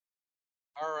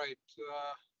All right,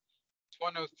 it's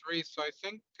 1:03, so I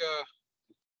think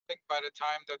by the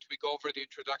time that we go over the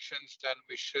introductions, then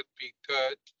we should be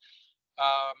good.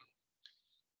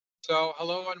 So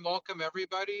hello and welcome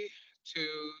everybody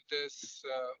to this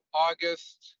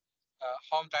August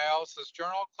Home Dialysis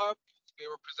Journal Club. We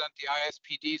represent the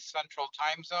ISPD Central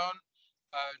Time Zone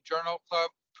Journal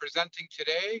Club. Presenting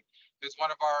today is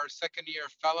one of our second-year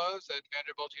fellows at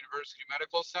Vanderbilt University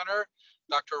Medical Center,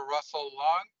 Dr. Russell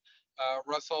Long.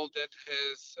 Russell did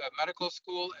his medical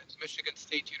school at Michigan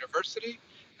State University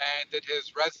and did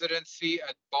his residency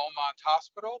at Beaumont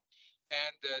Hospital.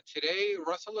 And today,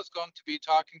 Russell is going to be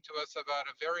talking to us about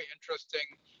a very interesting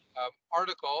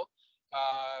article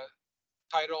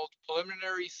titled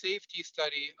Preliminary Safety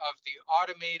Study of the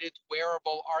Automated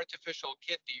Wearable Artificial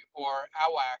Kidney, or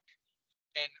AWAK,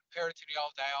 in peritoneal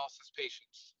dialysis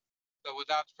patients. So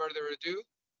without further ado,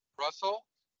 Russell,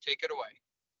 take it away.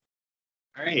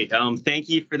 All right. Thank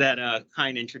you for that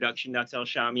kind introduction, Dr.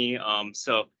 Al-Shami.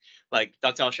 So like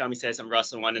Dr. Al-Shami says, I'm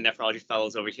Russell, one of the nephrology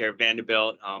fellows over here at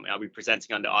Vanderbilt. I'll be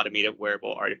presenting on the automated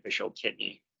wearable artificial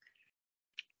kidney.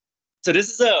 So this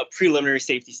is a preliminary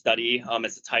safety study,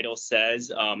 as the title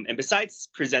says. And besides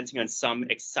presenting on some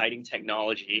exciting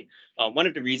technology, one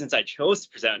of the reasons I chose to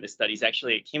present on this study is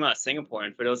actually it came out of Singapore.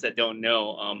 And for those that don't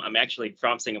know, I'm actually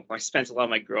from Singapore. I spent a lot of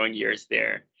my growing years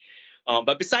there.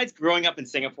 But besides growing up in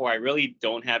Singapore, I really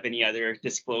don't have any other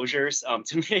disclosures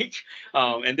to make.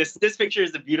 And this picture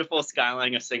is the beautiful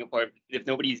skyline of Singapore. If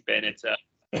nobody's been, it's an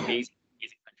amazing,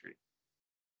 amazing country.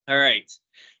 All right.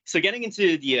 So getting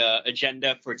into the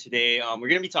agenda for today, we're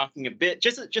going to be talking a bit,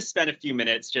 just spend a few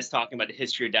minutes just talking about the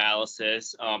history of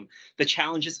dialysis, the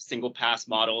challenges of single pass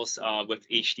models with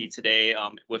HD today,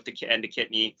 with the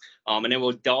kidney, and then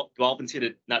we'll delve into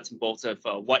the nuts and bolts of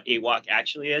what AWAK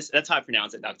actually is. That's how I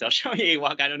pronounce it, Dr. I'll show you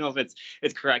AWAK. I don't know if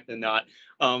it's correct or not.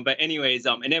 But anyways,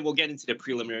 and then we'll get into the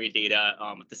preliminary data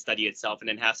of the study itself, and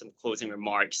then have some closing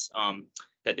remarks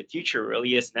that the future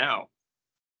really is now.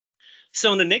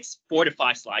 So in the next 4 to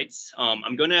 5 slides,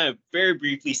 I'm going to very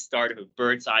briefly start with a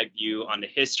bird's eye view on the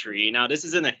history. Now, this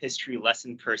isn't a history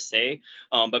lesson per se,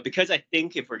 but because I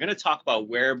think if we're going to talk about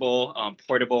wearable,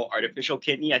 portable artificial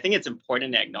kidney, I think it's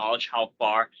important to acknowledge how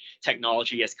far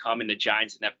technology has come in the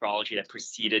giants of nephrology that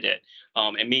preceded it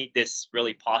and made this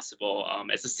really possible.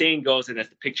 As the saying goes, and as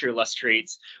the picture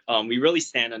illustrates, we really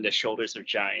stand on the shoulders of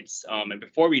giants. And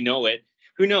before we know it,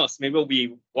 who knows? Maybe we'll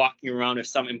be walking around with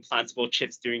some implantable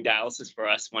chips doing dialysis for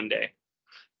us one day.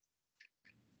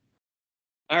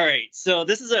 All right, so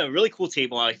this is a really cool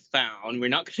table I found. We're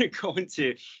not going to go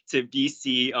into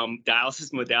BC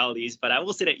dialysis modalities, but I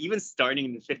will say that even starting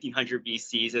in the 1500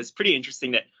 BCs, it's pretty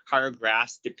interesting that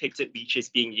hierographs depicted leeches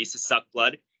being used to suck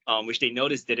blood, which they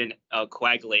noticed didn't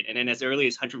coagulate. And then as early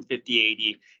as 150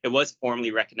 AD, it was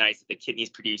formally recognized that the kidneys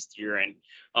produced urine.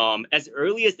 As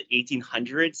early as the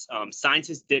 1800s,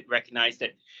 scientists did recognize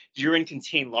that urine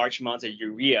contained large amounts of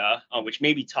urea, which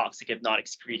may be toxic if not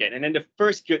excreted. And then the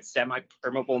first good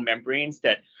semi-permeable membranes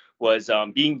that was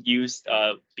being used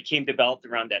became developed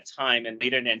around that time. And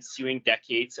later in the ensuing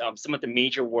decades, some of the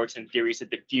major works and theories of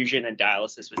diffusion and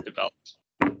dialysis was developed.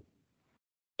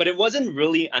 But it wasn't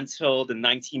really until the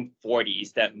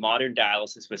 1940s that modern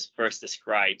dialysis was first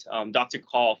described. Dr.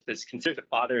 Kolff is considered the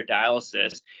father of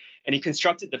dialysis, and he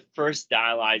constructed the first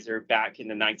dialyzer back in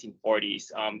the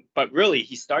 1940s. But really,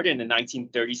 he started in the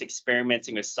 1930s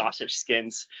experimenting with sausage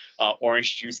skins,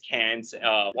 orange juice cans,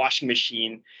 washing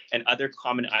machine, and other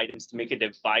common items to make a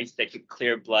device that could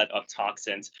clear blood of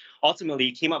toxins. Ultimately,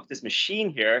 he came up with this machine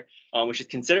here, which is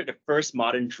considered the first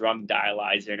modern drum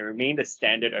dialyzer, and it remained the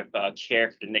standard of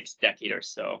care for the next decade or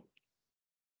so.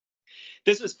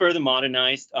 This was further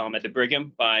modernized at the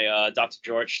Brigham by Dr.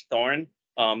 George Thorne,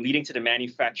 leading to the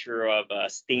manufacture of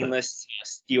stainless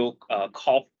steel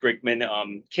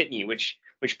Kolff-Brigham kidney, which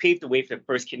paved the way for the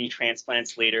first kidney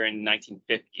transplants later in the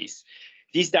 1950s.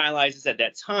 These dialyzers at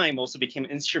that time also became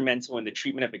instrumental in the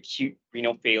treatment of acute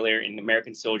renal failure in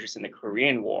American soldiers in the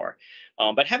Korean War.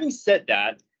 But having said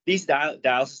that, these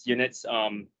dialysis units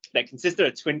that consisted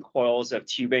of twin coils of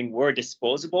tubing were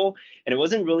disposable, and it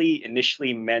wasn't really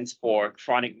initially meant for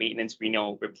chronic maintenance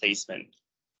renal replacement.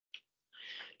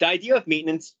 The idea of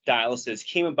maintenance dialysis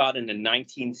came about in the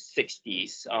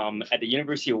 1960s at the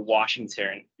University of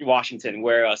Washington,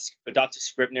 where Dr.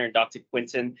 Scribner and Dr.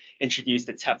 Quinton introduced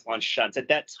the Teflon shunts. At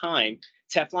that time,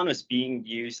 Teflon was being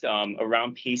used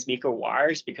around pacemaker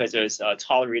wires because it was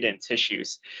tolerated in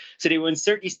tissues. So they would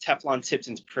insert these Teflon tips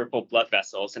into peripheral blood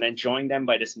vessels and then join them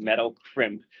by this metal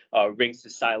crimp rings to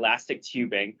silastic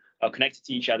tubing connected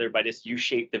to each other by this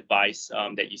U-shaped device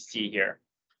that you see here.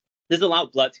 This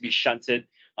allowed blood to be shunted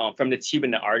from the tube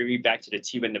in the artery back to the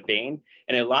tube in the vein,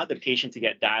 and it allowed the patient to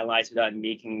get dialyzed without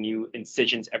making new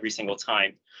incisions every single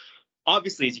time.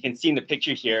 Obviously, as you can see in the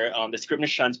picture here, the Scribner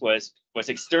shunt was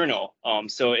external,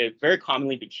 so it very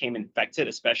commonly became infected,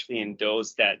 especially in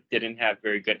those that didn't have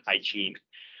very good hygiene.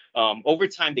 Over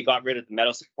time, they got rid of the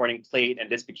metal supporting plate, and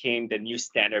this became the new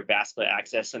standard vascular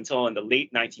access until in the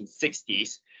late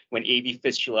 1960s, when AV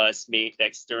fistulas made the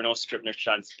external Scribner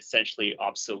shunts essentially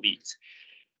obsolete.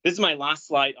 This is my last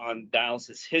slide on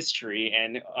dialysis history,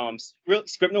 and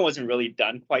Scribner wasn't really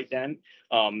done quite then.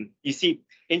 You see,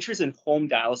 interest in home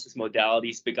dialysis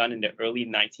modalities began in the early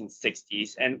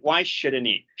 1960s, and why shouldn't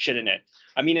it?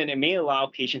 I mean, and it may allow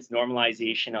patients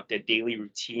normalization of their daily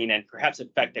routine and perhaps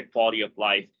affect their quality of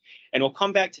life. And we'll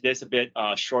come back to this a bit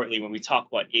shortly when we talk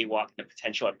about AWAK and the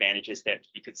potential advantages that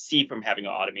you could see from having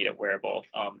an automated wearable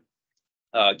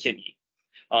kidney.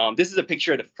 This is a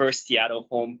picture of the first Seattle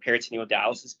home peritoneal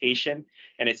dialysis patient.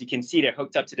 And as you can see, they're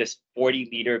hooked up to this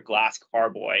 40-liter glass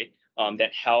carboy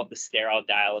that held the sterile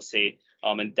dialysate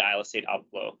and dialysate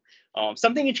outflow.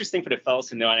 Something interesting for the fellows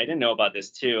to know, and I didn't know about this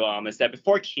too, is that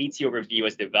before KT over V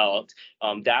was developed,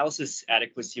 dialysis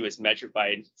adequacy was measured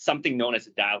by something known as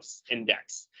the dialysis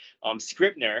index.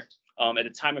 Scribner, at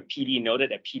the time of PD, noted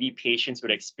that PD patients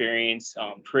would experience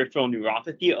peripheral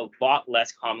neuropathy a lot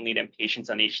less commonly than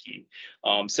patients on HD.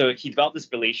 So he developed this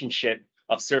relationship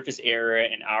of surface area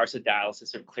and hours of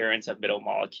dialysis or clearance of middle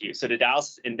molecules. So the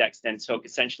dialysis index then took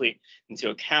essentially into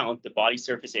account the body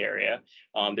surface area,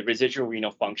 the residual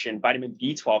renal function, vitamin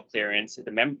B12 clearance,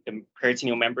 the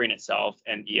peritoneal membrane itself,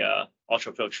 and the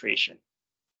ultrafiltration.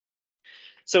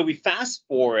 So we fast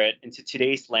forward into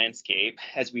today's landscape.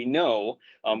 As we know,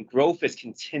 growth is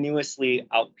continuously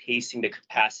outpacing the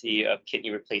capacity of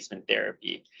kidney replacement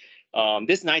therapy.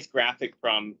 This nice graphic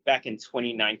from back in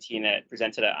 2019 that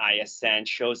presented at ISN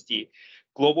shows the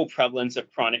global prevalence of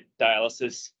chronic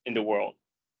dialysis in the world.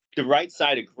 The right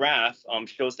side of the graph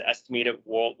shows the estimated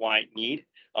worldwide need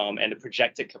and the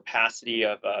projected capacity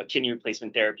of kidney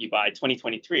replacement therapy by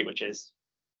 2023, which is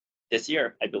this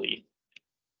year, I believe.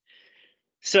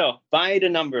 So by the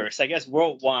numbers, I guess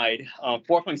worldwide,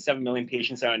 4.7 million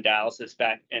patients are on dialysis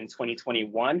back in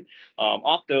 2021.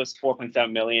 Of those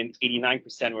 4.7 million,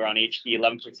 89% were on HD,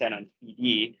 11% on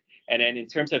PD. And then in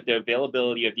terms of the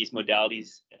availability of these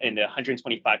modalities in the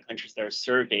 125 countries that are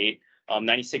surveyed,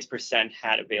 96%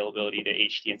 had availability to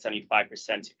HD and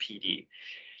 75% to PD.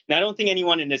 Now, I don't think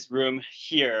anyone in this room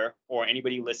here or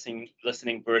anybody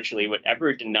listening virtually would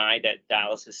ever deny that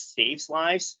dialysis saves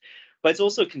lives. But it's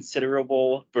also a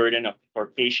considerable burden for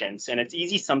patients. And it's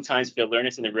easy sometimes for the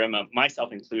learners in the room,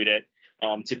 myself included,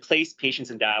 to place patients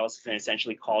in dialysis and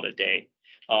essentially call it a day.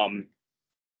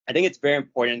 I think it's very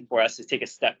important for us to take a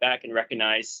step back and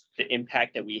recognize the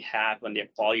impact that we have on their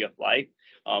quality of life,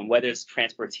 whether it's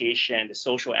transportation, the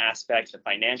social aspects, the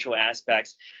financial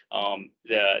aspects,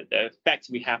 the effect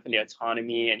we have on their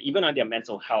autonomy, and even on their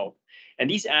mental health. And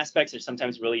these aspects are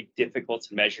sometimes really difficult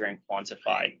to measure and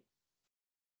quantify.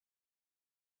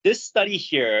 This study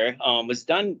here was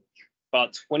done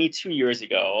about 22 years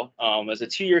ago. It was a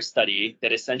 2-year study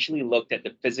that essentially looked at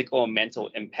the physical and mental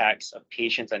impacts of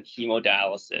patients on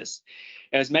hemodialysis.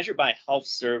 And it was measured by a health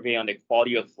survey on the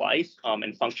quality of life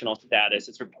and functional status.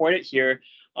 It's reported here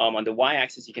on the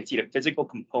y-axis. You can see the physical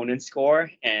component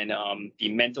score and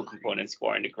the mental component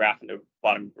score in the graph on the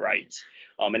bottom right,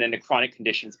 and then the chronic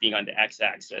conditions being on the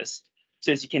x-axis.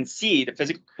 So as you can see, the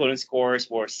physical component scores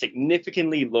were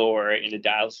significantly lower in the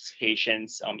dialysis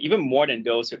patients, even more than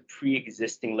those with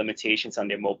pre-existing limitations on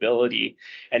their mobility.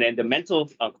 And then the mental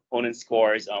component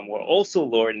scores were also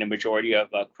lower in the majority of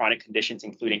chronic conditions,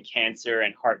 including cancer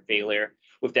and heart failure,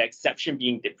 with the exception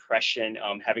being depression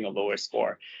having a lower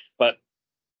score. But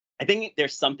I think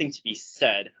there's something to be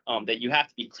said that you have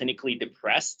to be clinically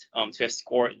depressed to have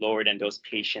scored lower than those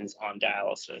patients on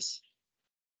dialysis.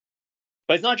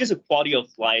 But it's not just a quality of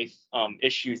life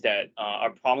issues that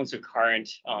are problems with current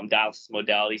dialysis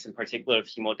modalities, in particular of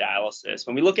hemodialysis.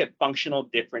 When we look at functional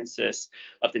differences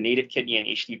of the native kidney and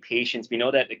HD patients, we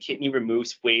know that the kidney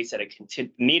removes waste at a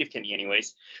native kidney,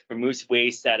 anyways, removes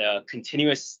waste at a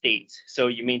continuous state. So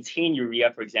you maintain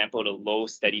urea, for example, at a low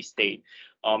steady state.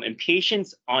 In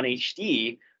patients on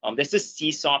HD, there's this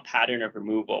seesaw pattern of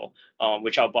removal,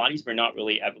 which our bodies were not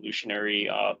really evolutionary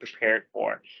prepared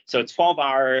for. So a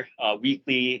 12-hour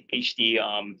weekly HD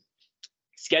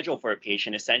schedule for a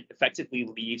patient effectively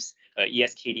leaves an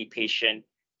ESKD patient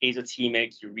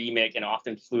azotemic, uremic, and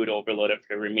often fluid overloaded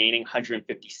for the remaining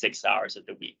 156 hours of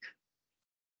the week.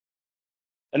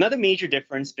 Another major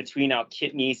difference between our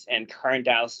kidneys and current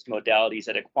dialysis modalities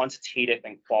are the quantitative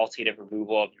and qualitative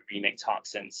removal of uremic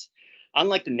toxins.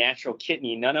 Unlike the natural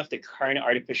kidney, none of the current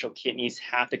artificial kidneys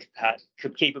have the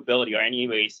capability, or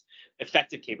anyways,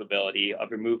 effective capability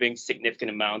of removing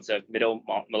significant amounts of middle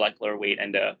molecular weight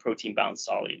and the protein-bound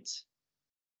solids.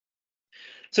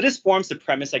 So this forms the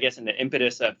premise, I guess, and the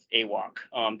impetus of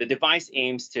AWAK. The device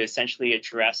aims to essentially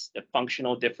address the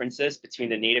functional differences between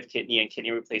the native kidney and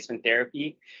kidney replacement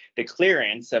therapy, the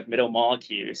clearance of middle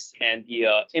molecules, and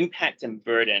the impact and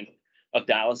burden of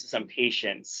dialysis on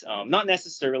patients, not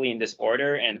necessarily in this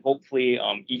order, and hopefully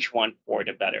each one for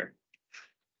the better.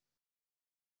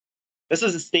 This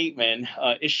is a statement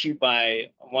issued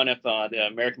by one of the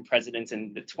American presidents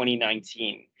in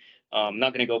 2019. I'm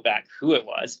not going to go back who it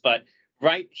was, but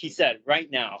he said,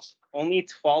 right now, only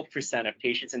 12% of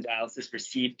patients in dialysis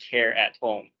receive care at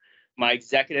home. My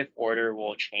executive order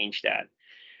will change that.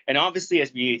 And obviously,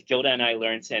 as Gilda and I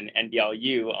learned in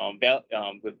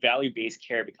NBLU, with value-based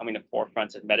care becoming the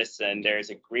forefront of medicine, there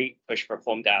is a great push for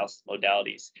home dialysis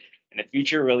modalities. And the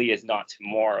future really is not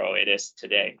tomorrow, it is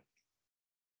today.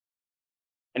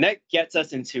 And that gets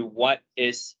us into what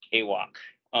is AWAK.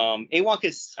 AWAK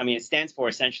is, it stands for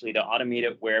essentially the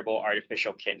Automated Wearable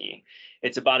Artificial Kidney.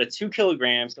 It's about a 2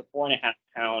 kilograms to 4.5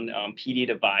 pound PD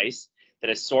device that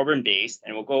is sorbent-based,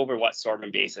 and we'll go over what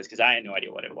sorbent-based is because I had no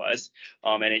idea what it was.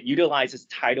 And it utilizes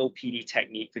tidal PD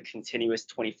technique for continuous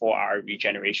 24-hour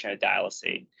regeneration of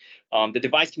dialysate. The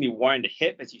device can be worn in the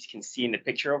hip, as you can see in the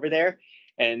picture over there.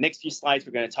 And in the next few slides,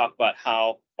 we're going to talk about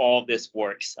how all of this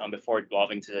works before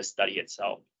delving to the study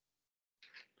itself.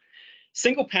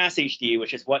 Single pass HD,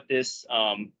 which is what this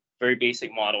very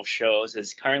basic model shows,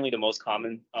 is currently the most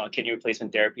common kidney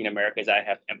replacement therapy in America, as I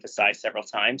have emphasized several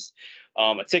times.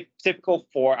 A typical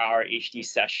 4-hour HD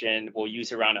session will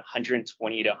use around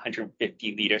 120 to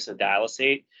 150 liters of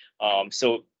dialysate.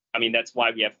 That's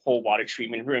why we have whole water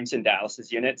treatment rooms in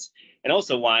dialysis units, and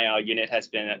also why our units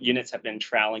have been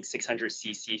trialing 600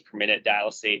 cc per minute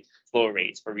dialysate flow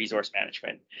rates for resource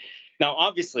management. Now,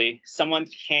 obviously, someone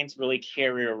can't really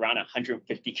carry around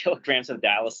 150 kilograms of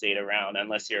dialysate around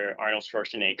unless you're Arnold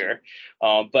Schwarzenegger.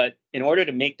 But in order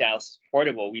to make dialysis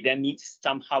portable, we then need to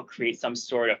somehow create some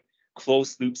sort of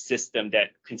closed loop system that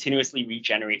continuously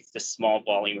regenerates the small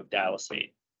volume of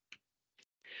dialysate.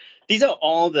 These are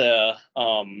all the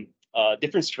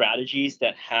different strategies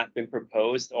that have been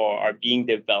proposed or are being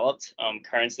developed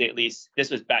currently. At least this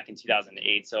was back in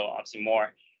 2008, so obviously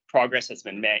more progress has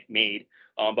been made.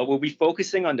 But we'll be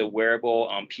focusing on the wearable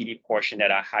PD portion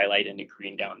that I highlight in the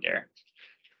green down there.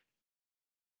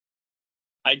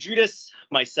 I drew this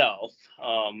myself.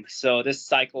 So this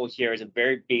cycle here is a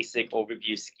very basic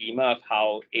overview schema of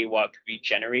how AWAK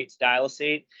regenerates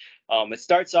dialysate. It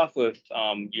starts off with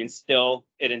you instill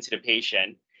it into the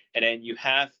patient, and then you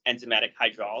have enzymatic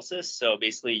hydrolysis. So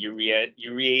basically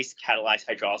urease catalyzed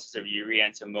hydrolysis of urea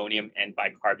into ammonium and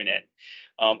bicarbonate.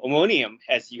 Ammonium,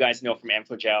 as you guys know from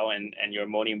Amphogel and your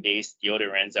ammonium-based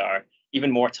deodorants, are even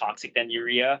more toxic than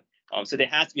urea. So there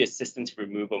has to be a system to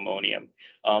remove ammonium.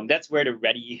 That's where the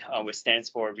READY, which stands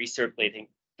for Recirculating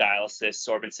Dialysis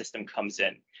Sorbent System, comes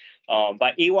in.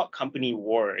 By AWAK company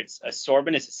words, a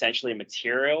sorbent is essentially a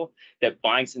material that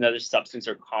binds another substance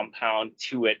or compound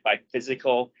to it by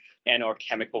physical and or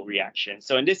chemical reaction.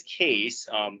 So in this case,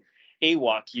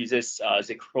 AWAK uses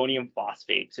zachronium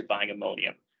phosphate to bind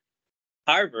ammonium.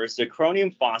 However,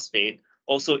 zachronium phosphate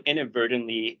also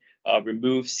inadvertently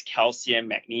removes calcium,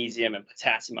 magnesium, and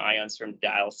potassium ions from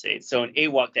dialysate. So in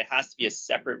AWAK, there has to be a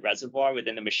separate reservoir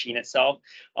within the machine itself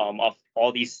of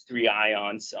all these 3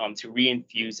 ions to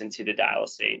reinfuse into the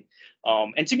dialysate.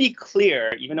 And to be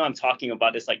clear, even though I'm talking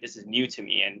about this like this is new to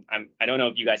me, and I don't know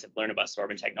if you guys have learned about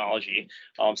sorbent technology.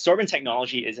 Sorbent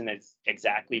technology isn't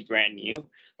exactly brand new.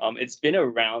 It's been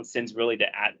around since really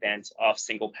the advent of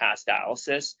single pass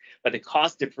dialysis, but the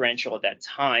cost differential at that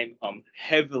time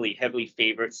heavily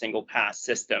favored single pass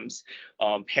systems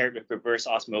paired with reverse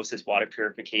osmosis water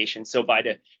purification. So by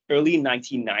the early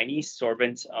 1990s,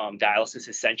 sorbent dialysis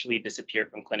essentially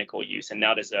disappeared from clinical use, and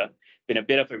now there's been a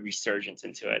bit of a resurgence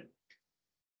into it.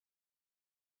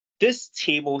 This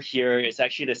table here is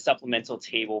actually the supplemental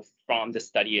table from the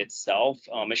study itself.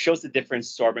 It shows the different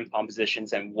sorbent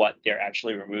compositions and what they're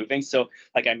actually removing. So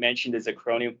like I mentioned, the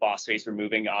zachronium phosphate is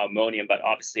removing ammonium, but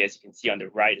obviously, as you can see on the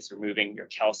right, it's removing your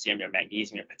calcium, your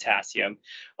magnesium, your potassium.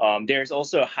 There's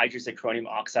also a hydrozachronium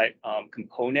oxide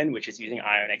component, which is using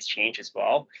ion exchange as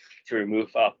well to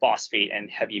remove phosphate and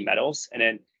heavy metals. And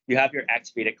then you have your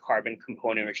activated carbon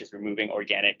component, which is removing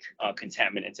organic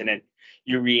contaminants, and then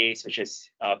urease, which is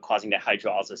causing the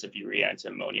hydrolysis of urea into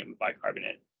ammonium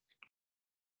bicarbonate.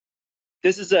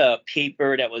 This is a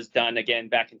paper that was done again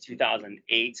back in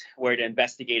 2008, where the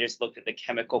investigators looked at the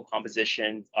chemical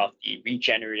composition of the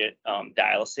regenerated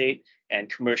dialysate and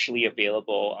commercially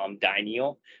available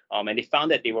dineal, and they found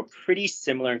that they were pretty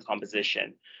similar in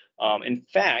composition. In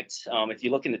fact, if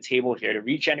you look in the table here, the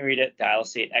regenerated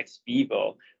dialysate ex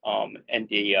vivo and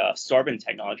the sorbent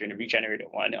technology and the regenerated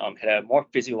one had a more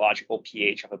physiological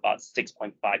pH of about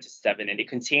 6.5 to 7, and they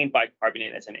contain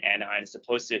bicarbonate as an anion as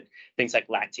opposed to things like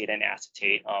lactate and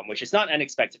acetate, which is not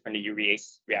unexpected from the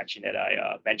urease reaction that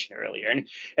I mentioned earlier. And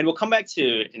we'll come back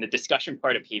to, in the discussion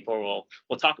part of the paper,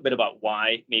 we'll talk a bit about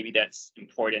why maybe that's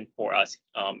important for us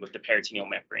with the peritoneal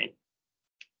membrane.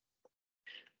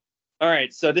 All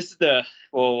right, so this is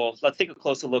let's take a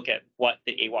closer look at what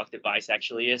the AWAK device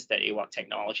actually is that AWAK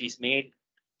Technologies made.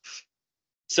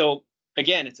 So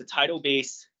again, it's a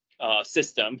tidal-based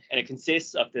system, and it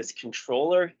consists of this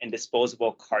controller and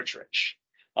disposable cartridge.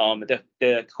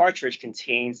 The cartridge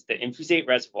contains the infusate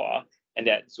reservoir and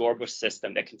that absorber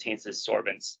system that contains the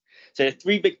sorbents. So there are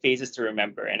 3 big phases to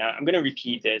remember, and I'm going to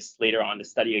repeat this later on in the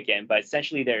study again, but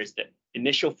essentially there's the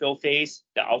initial fill phase,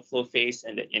 the outflow phase,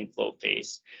 and the inflow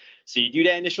phase. So you do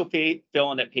that initial fill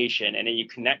on the patient, and then you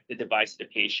connect the device to the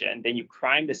patient. Then you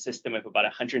prime the system with about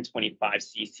 125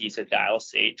 cc's of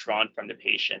dialysate drawn from the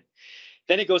patient.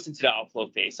 Then it goes into the outflow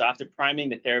phase. So after priming,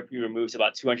 the therapy removes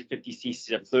about 250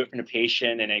 cc's of fluid from the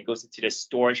patient, and then it goes into the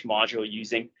storage module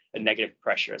using a negative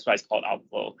pressure. That's why it's called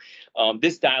outflow.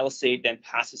 This dialysate then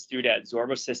passes through the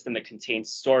absorber system that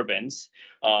contains sorbents,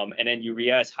 and then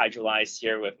urea is hydrolyzed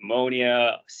here with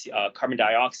ammonia, carbon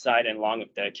dioxide, and along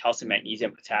with the calcium,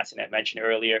 magnesium, potassium I mentioned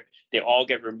earlier. They all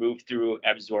get removed through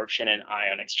absorption and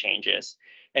ion exchanges.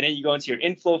 And then you go into your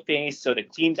inflow phase. So the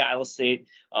clean dialysate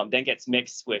then gets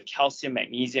mixed with calcium,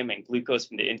 magnesium, and glucose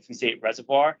from the infusate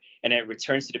reservoir, and it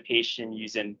returns to the patient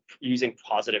using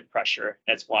positive pressure.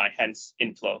 That's why, hence,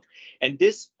 inflow. And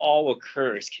this all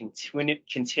occurs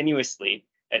continuously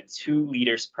at 2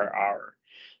 liters per hour.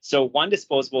 So one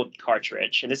disposable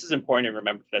cartridge, and this is important to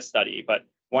remember for the study, but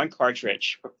one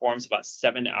cartridge performs about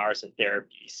 7 hours of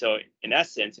therapy. So in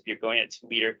essence, if you're going at 2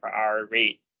 liter per hour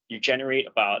rate, you generate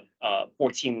about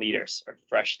 14 liters of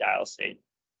fresh dialysate.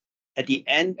 At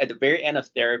the very end of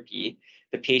therapy,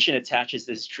 the patient attaches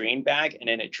this drain bag, and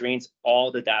then it drains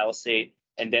all the dialysate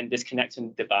and then disconnects from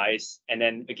the device. And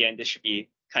then again, this should be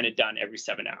kind of done every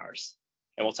 7 hours.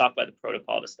 And we'll talk about the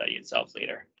protocol of the study itself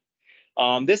later.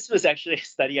 This was actually a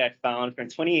study I found from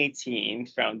 2018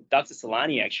 from Dr.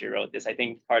 Solani actually wrote this, I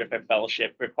think part of her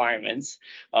fellowship requirements.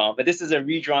 But this is a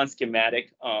redrawn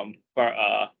schematic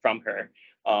from her.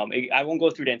 I won't go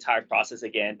through the entire process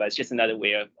again, but it's just another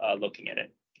way of looking at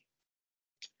it.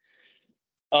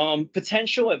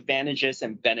 Potential advantages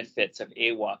and benefits of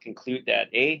AWAK include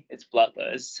that A, it's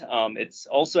bloodless. It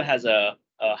also has a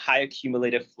high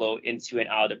accumulative flow into and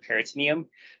out of the peritoneum,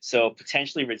 so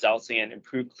potentially resulting in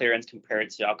improved clearance compared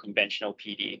to our conventional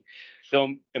PD.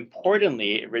 So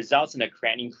importantly, it results in a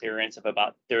creatinine clearance of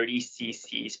about 30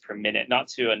 cc's per minute, not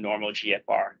to a normal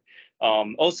GFR.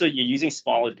 Also, you're using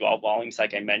smaller dwell volumes,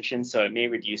 like I mentioned, so it may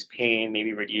reduce pain,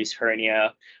 maybe reduce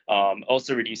hernia,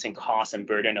 also reducing cost and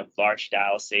burden of large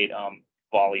dialysate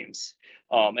volumes.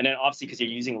 And then obviously, because you're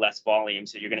using less volume,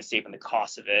 so you're going to save on the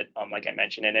cost of it, like I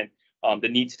mentioned, and then the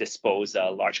need to dispose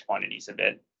large quantities of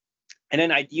it. And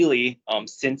then ideally,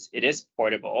 since it is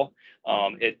portable,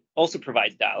 it also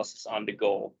provides dialysis on the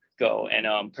go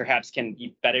and perhaps can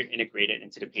be better integrated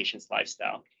into the patient's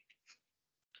lifestyle.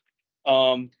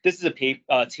 This is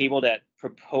a table that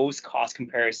proposed cost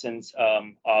comparisons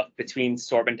between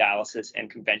sorbent dialysis and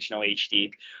conventional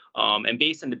HD. And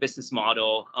based on the business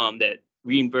model that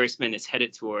reimbursement is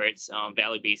headed towards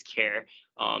value-based care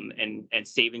and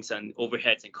savings on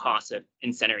overheads and costs of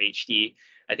in-center HD,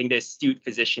 I think the astute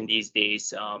physician these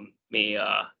days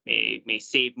may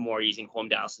save more using home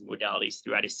dialysis modalities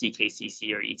through either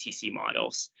CKCC or ETC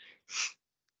models.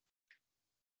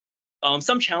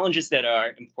 Some challenges that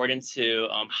are important to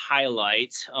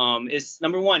highlight is,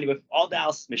 number one, with all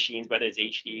dialysis machines, whether it's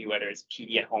HD, whether it's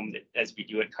PD at home, as we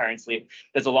do it currently,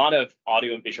 there's a lot of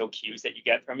audio and visual cues that you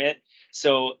get from it.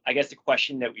 So I guess the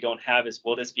question that we don't have is,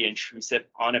 will this be intrusive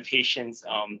on a patient's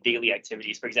daily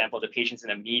activities? For example, the patient's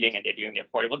in a meeting and they're doing their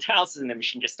portable dialysis and the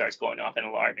machine just starts going off and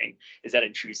alarming. Is that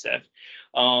intrusive?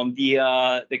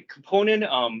 The component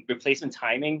replacement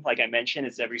timing, like I mentioned,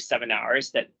 is every 7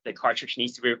 hours that the cartridge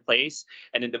needs to be replaced.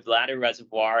 And then the bladder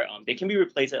reservoir, they can be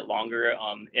replaced at longer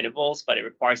intervals, but it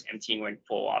requires emptying when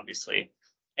full, obviously.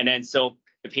 And then so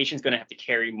the patient's going to have to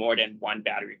carry more than one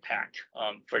battery pack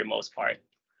for the most part.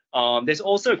 There's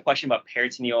also a question about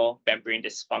peritoneal membrane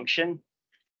dysfunction.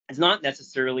 It's not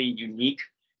necessarily unique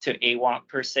to AWAK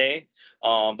per se,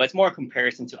 But it's more a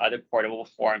comparison to other portable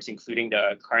forms, including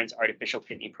the current artificial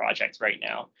kidney projects right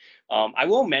now. I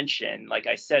will mention, like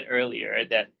I said earlier,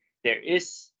 that there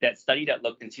is that study that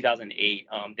looked in 2008.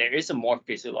 There is a more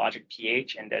physiologic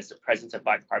pH, and there's the presence of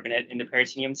bicarbonate in the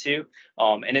peritoneum too.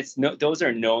 And those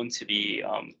are known to be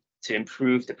to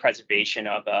improve the preservation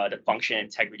of the function and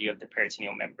integrity of the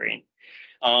peritoneal membrane.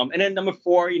 And then number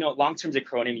 4, long-term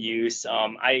zachronium use.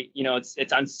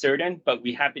 It's uncertain, but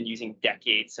we have been using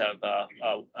decades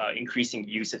of increasing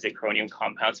use of zachronium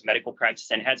compounds in medical practice,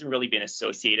 and it hasn't really been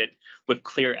associated with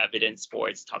clear evidence for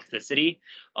its toxicity.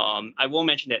 I will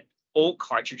mention that old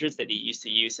cartridges that they used to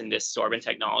use in this sorbent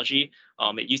technology,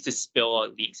 it used to spill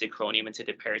leak zachronium into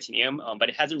the peritoneum, but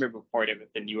it hasn't been reported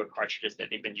with the newer cartridges that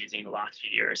they've been using in the last few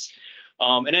years.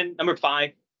 And then number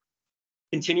 5,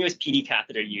 continuous PD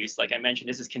catheter use. Like I mentioned,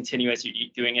 this is continuous. You're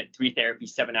doing it 3 therapies,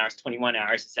 7 hours, 21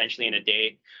 hours, essentially in a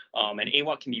day. And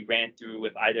AWAK can be ran through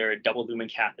with either a double lumen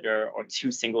catheter or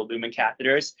 2 single lumen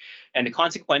catheters. And the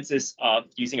consequences of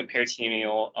using a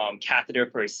peritoneal catheter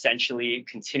for essentially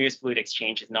continuous fluid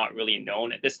exchange is not really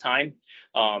known at this time.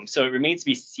 So it remains to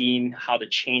be seen how the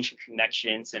change in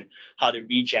connections and how the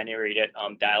regenerated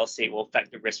dialysate will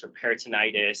affect the risk for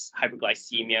peritonitis,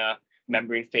 hyperglycemia,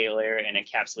 membrane failure, and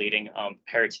encapsulating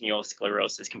peritoneal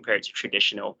sclerosis compared to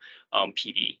traditional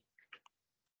PD.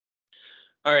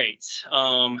 All right,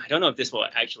 I don't know if this will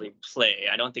actually play.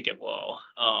 I don't think it will,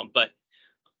 but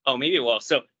oh, maybe it will.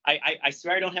 So I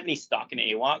swear I don't have any stock in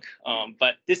AWAK,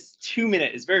 but this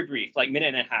 2-minute is very brief, like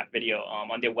 1.5-minute video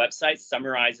on their website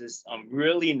summarizes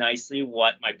really nicely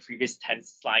what my previous 10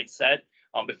 slides said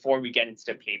before we get into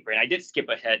the paper. And I did skip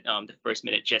ahead the first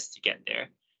minute just to get there.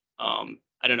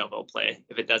 I don't know if it'll play.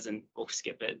 If it doesn't, we'll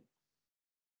skip it.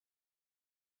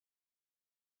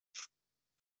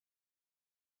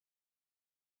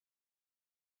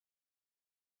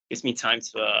 Gives me time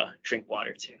to drink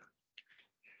water too.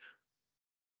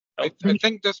 I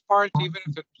think this part, even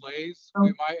if it plays,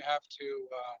 we might have to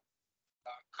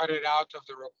cut it out of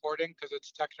the recording because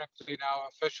it's technically now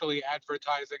officially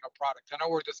advertising a product. I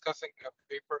know we're discussing a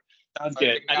paper. Sounds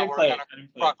good. I didn't play it. Kind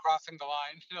of crossing the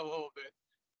line in a little bit.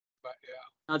 But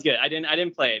yeah, sounds good. I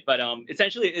didn't play it, but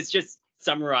essentially it's just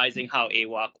summarizing how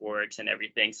AWAK works and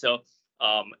everything. So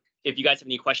if you guys have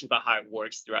any questions about how it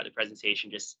works throughout the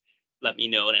presentation, just let me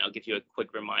know and I'll give you a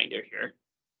quick reminder here.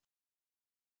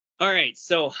 All right,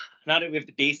 so now that we have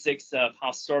the basics of how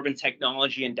sorbent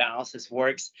technology and dialysis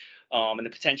works and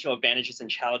the potential advantages and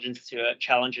challenges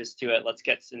to it, let's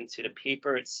get into the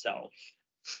paper itself.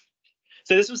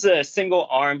 So this was a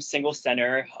single-arm,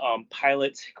 single-center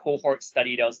pilot cohort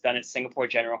study that was done at Singapore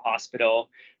General Hospital.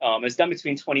 It was done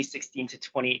between 2016 to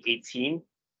 2018.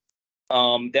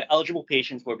 The eligible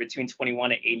patients were between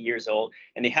 21 and 80 years old,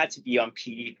 and they had to be on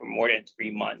PD for more than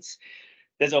 3 months.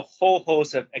 There's a whole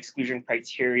host of exclusion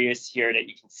criteria here that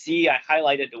you can see. I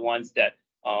highlighted the ones that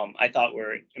I thought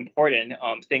were important,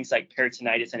 things like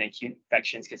peritonitis and acute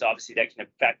infections, because obviously that can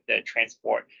affect the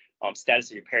transport status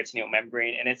of your peritoneal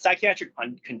membrane, and in psychiatric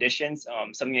conditions,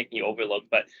 something that can be overlooked,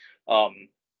 but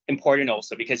important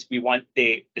also because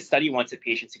the study wants the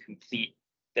patient to complete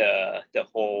the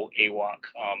whole AWAK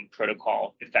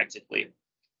protocol effectively.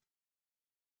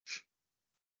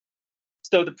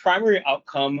 So the primary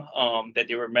outcome that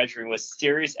they were measuring was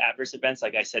serious adverse events.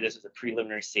 Like I said, this was a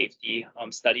preliminary safety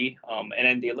study. And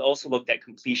then they also looked at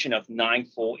completion of 9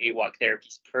 full AWAK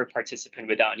therapies per participant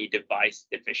without any device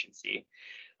deficiency.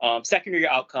 Secondary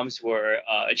outcomes were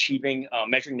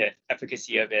measuring the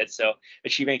efficacy of it. So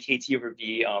achieving a KT over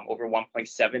V over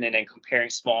 1.7 and then comparing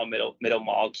small middle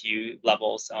molecule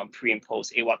levels pre and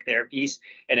post AWAK therapies,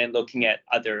 and then looking at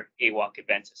other AWAK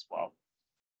events as well.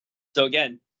 So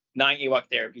again, 9 AWAK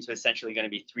therapies are essentially going to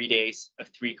be 3 days of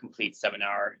 3 complete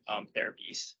 7-hour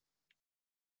therapies.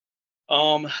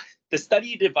 The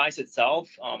study device itself,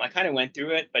 I kind of went through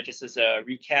it, but just as a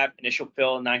recap, initial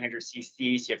fill, 900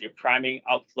 cc's, you have your priming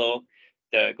outflow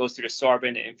that goes through the sorbent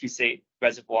and infusate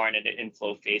reservoir and then the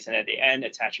inflow phase. And at the end,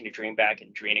 attaching the drain bag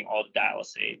and draining all the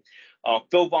dialysate.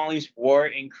 Fill volumes were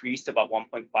increased about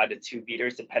 1.5 to 2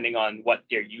 liters, depending on what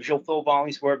their usual fill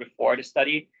volumes were before the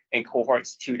study in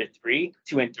cohorts 2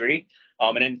 and 3.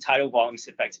 And then tidal volumes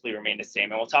effectively remain the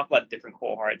same. And we'll talk about different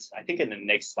cohorts, I think in the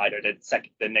next slide or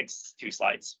the next 2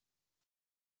 slides.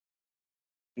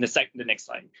 In the next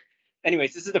slide.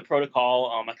 Anyways, this is the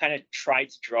protocol. I kind of tried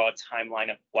to draw a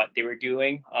timeline of what they were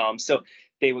doing. So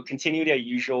they would continue their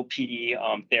usual PD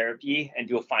therapy and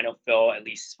do a final fill at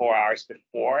least 4 hours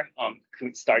before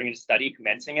starting the study,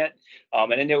 commencing it.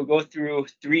 And then they would go through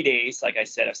 3 days, like I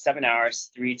said, of 7 hours,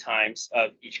 3 times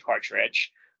of each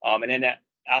cartridge. And then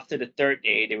after the third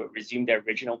day, they would resume their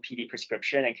original PD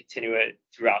prescription and continue it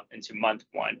throughout into month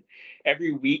 1.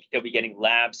 Every week, they'll be getting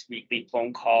labs, weekly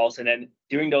phone calls, and then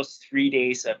during those 3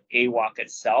 days of AWAK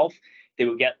itself, they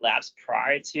will get labs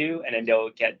prior to, and then they'll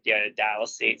get their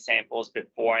dialysate samples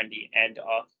before and the end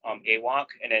of AWAK,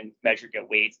 and then measure their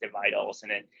weights, their vitals,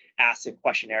 and then ask a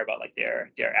questionnaire about like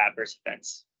their adverse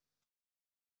events.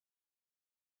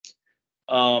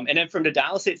 And then from the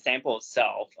dialysate sample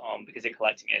itself, because they're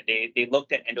collecting it, they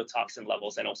looked at endotoxin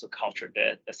levels and also cultured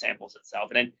the samples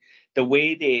itself. And then the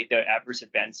way their adverse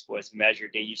events was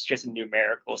measured, they used just a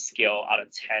numerical scale out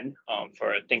of 10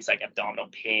 for things like abdominal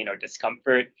pain or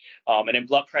discomfort. And then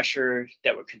blood pressure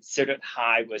that were considered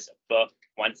high was above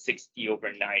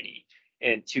 160/90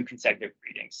 in 2 consecutive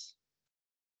readings.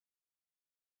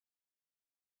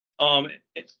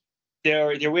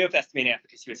 Their way of estimating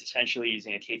efficacy was essentially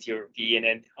using a KTOV, and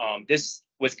then this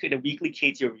was the weekly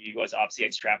KTOV was obviously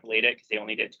extrapolated because they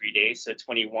only did 3 days, so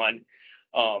 21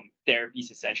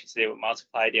 therapies essentially. So they would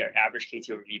multiply their average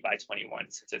KTOV by 21,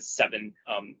 since it's 7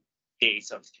 days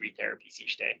of 3 therapies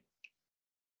each day.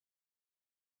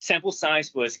 Sample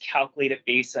size was calculated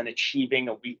based on achieving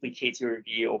a weekly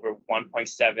KTOV over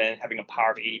 1.7, having a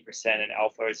power of 80% and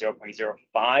alpha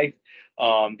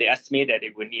 0.05. They estimated that they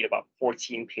would need about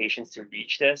 14 patients to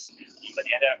reach this, but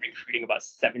they ended up recruiting about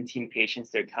 17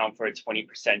 patients to account for a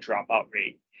 20% dropout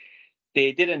rate.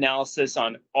 They did analysis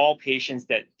on all patients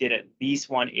that did at least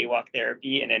 1 AWAK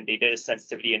therapy, and then they did a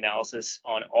sensitivity analysis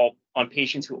on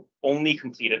patients who only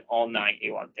completed all 9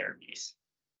 AWAK therapies.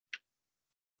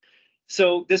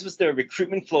 So this was the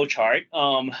recruitment flow chart.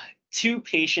 2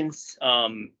 patients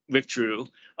withdrew.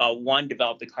 1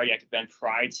 developed a cardiac event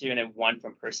prior to, and then 1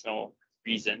 from personal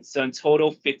reasons. So in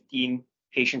total, 15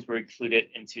 patients were included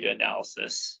into the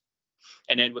analysis.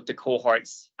 And then with the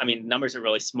cohorts, I mean, numbers are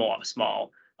really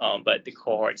small, but the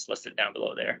cohorts listed down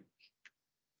below there.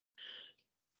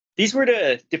 These were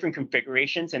the different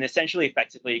configurations, and essentially,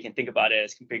 effectively, you can think about it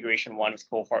as configuration 1 was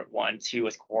cohort 1, 2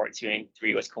 was cohort 2, and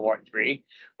 3 was cohort 3.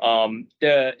 In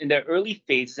the early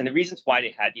phases, and the reasons why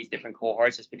they had these different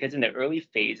cohorts is because in the early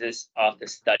phases of the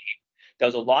study, there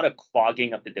was a lot of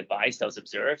clogging of the device that was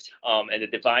observed, and the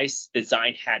device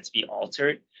design had to be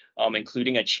altered,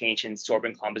 including a change in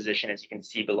sorbent composition, as you can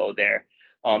see below there.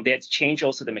 They had to change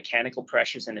also the mechanical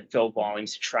pressures and the fill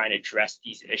volumes to try and address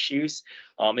these issues.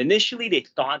 Initially, they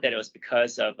thought that it was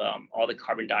because of all the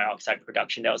carbon dioxide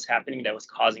production that was happening that was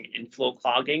causing inflow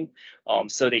clogging.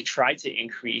 So they tried to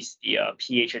increase the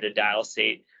pH of the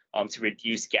dialysate to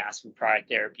reduce gas from prior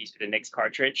therapies for the next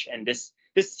cartridge. And this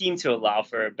seemed to allow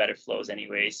for better flows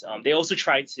anyways. They also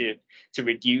tried to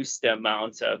reduce the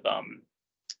amount of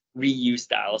reused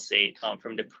dialysate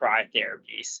from the prior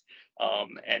therapies.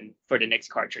 And for the next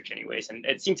cartridge anyways, and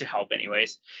it seemed to help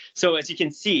anyways. So as you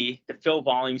can see, the fill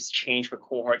volumes change for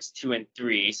cohorts 2 and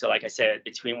 3. So like I said,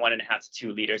 between 1.5 to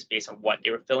 2 liters based on what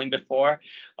they were filling before.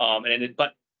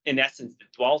 But in essence, the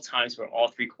dwell times for all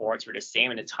 3 cohorts were the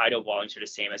same, and the tidal volumes were the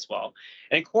same as well.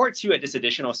 And in cohort 2 had this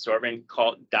additional sorbent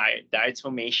called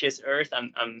diatomaceous earth.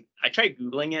 I tried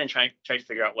Googling it and tried to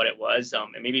figure out what it was.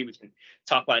 And maybe we can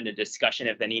talk about in the discussion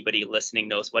if anybody listening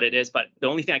knows what it is. But the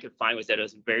only thing I could find was that it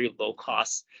was a very low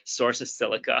cost source of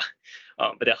silica.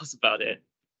 But that was about it.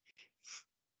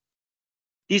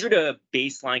 These are the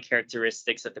baseline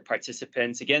characteristics of the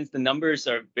participants. Again, the numbers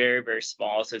are very, very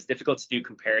small, so it's difficult to do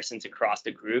comparisons across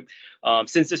the group.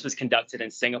 Since this was conducted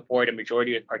in Singapore, the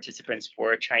majority of participants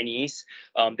were Chinese.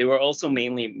 They were also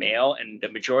mainly male, and the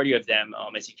majority of them,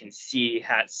 as you can see,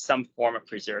 had some form of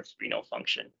preserved renal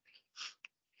function.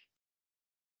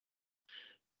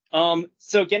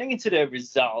 So getting into the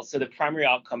results, so the primary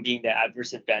outcome being the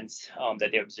adverse events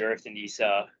that they observed in these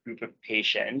group of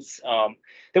patients,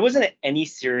 there wasn't any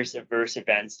serious adverse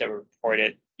events that were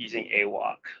reported using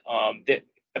AWAK. The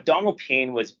abdominal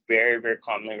pain was very, very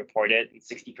commonly reported in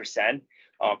 60%,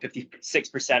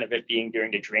 56% of it being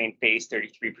during the drain phase,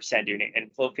 33% during the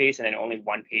inflow phase, and then only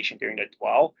 1 patient during the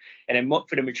dwell. And then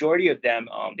for the majority of them,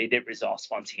 they did resolve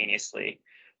spontaneously.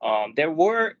 There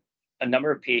were a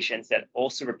number of patients that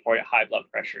also reported high blood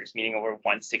pressures, meaning over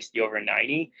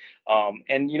 160/90.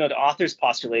 And, the authors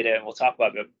postulated, and we'll talk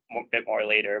about it a bit more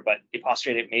later, but they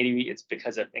postulated maybe it's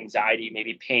because of anxiety,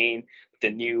 maybe pain,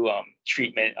 the new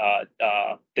treatment,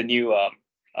 the new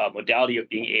modality of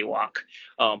being AWAK,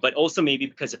 but also maybe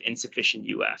because of insufficient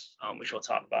UF, which we'll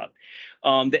talk about.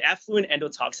 The effluent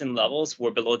endotoxin levels were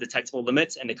below detectable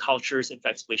limits, and the cultures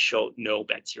effectively showed no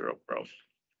bacterial growth.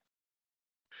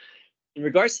 In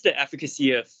regards to the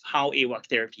efficacy of how AWAK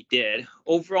therapy did,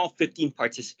 overall 15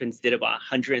 participants did about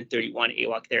 131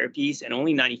 AWAK therapies, and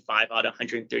only 95 out of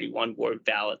 131 were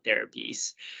valid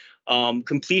therapies.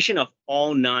 Completion of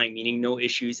all 9, meaning no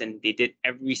issues, and they did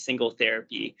every single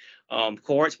therapy.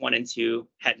 Cohorts 1 and 2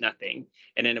 had nothing,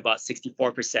 and then about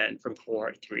 64% from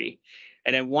cohort 3.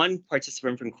 And then one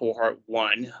participant from cohort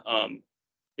 1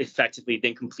 effectively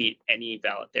didn't complete any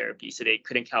valid therapy, so they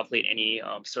couldn't calculate any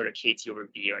sort of KT over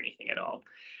V or anything at all.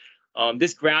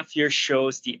 This graph here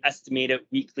shows the estimated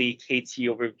weekly KT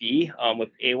over V with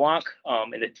AWAK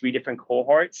in the 3 different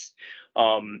cohorts.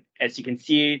 As you can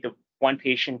see, the one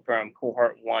patient from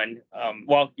cohort 1,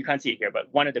 well, you can't see it here,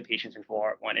 but one of the patients from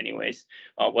cohort 1 anyways,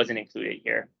 wasn't included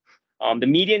here. The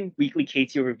median weekly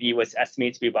KT over V was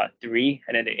estimated to be about 3,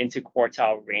 and then the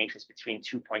interquartile range was between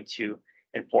 2.2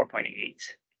 and 4.8.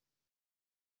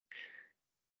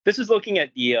 This is looking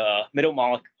at the middle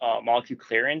molecule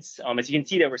clearance. As you can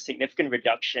see, there were significant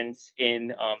reductions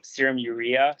in serum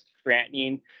urea,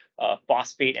 creatinine,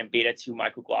 phosphate, and beta-2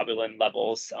 microglobulin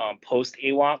levels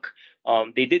post-AWAK.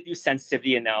 They did do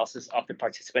sensitivity analysis of the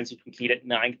participants who completed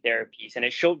 9 therapies, and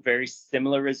it showed very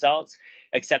similar results,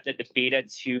 except that the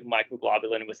beta-2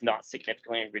 microglobulin was not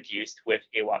significantly reduced with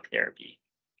AWAK therapy.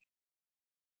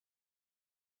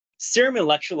 Serum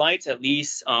electrolytes, at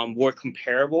least, were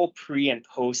comparable pre and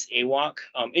post AWAK.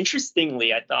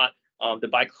 Interestingly, I thought the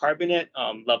bicarbonate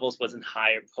levels wasn't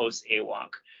higher post AWAK.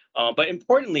 But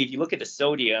importantly, if you look at the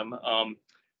sodium,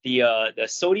 the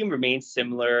sodium remains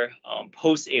similar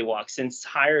post AWAK, since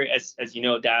higher, as you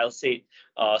know, dialysate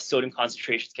sodium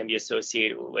concentrations can be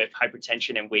associated with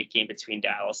hypertension and weight gain between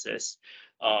dialysis.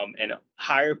 And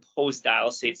higher post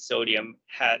dialysate sodium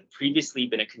had previously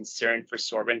been a concern for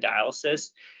sorbent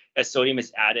dialysis, as sodium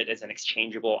is added as an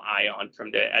exchangeable ion from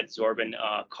the adsorbent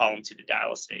column to the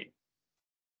dialysate.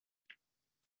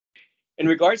 In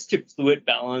regards to fluid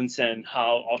balance and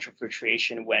how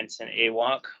ultrafiltration went in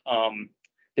AWAK,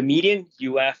 the median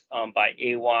UF by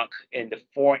AWAK in the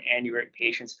 4 anuric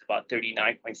patients is about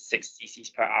 39.6 cc's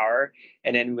per hour.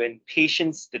 And then when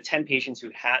patients, the 10 patients who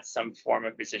had some form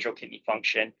of residual kidney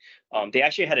function, they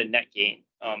actually had a net gain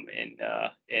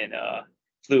in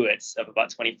fluids of about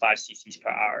 25 cc's per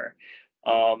hour.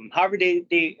 However,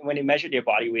 when they measured their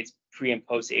body weights pre and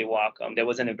post AWAK, there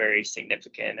wasn't a very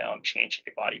significant change in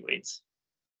their body weights.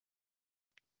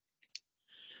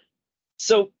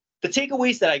 So the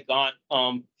takeaways that I got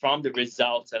from the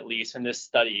results, at least in this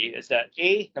study, is that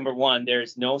number 1,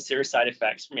 there's no serious side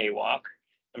effects from AWAK.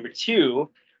 Number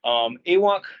 2,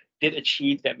 AWAK did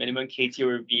achieve that minimum KT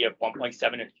over V of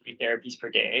 1.7 and 3 therapies per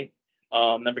day.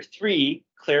 Number 3,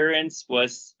 clearance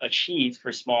was achieved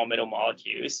for small middle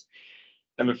molecules.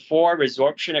 Number 4,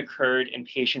 resorption occurred in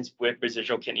patients with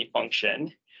residual kidney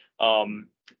function. And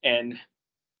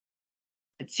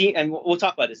we'll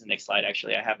talk about this in the next slide,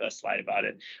 actually. I have a slide about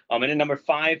it. And then number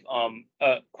 5,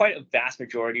 quite a vast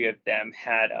majority of them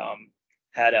had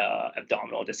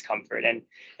abdominal discomfort.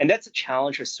 And that's a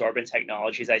challenge with sorbent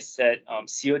technology. As I said,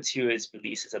 CO2 is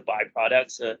released as a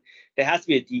byproduct, so there has to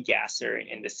be a degasser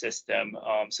in the system.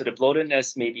 So the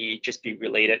bloatedness may just be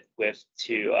related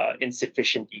to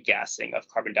insufficient degassing of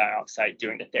carbon dioxide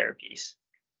during the therapies.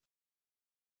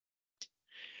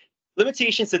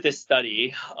 Limitations of this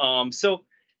study. So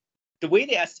the way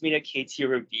they estimated KT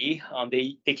over V,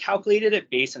 they calculated it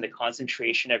based on the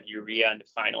concentration of urea in the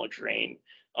final drain.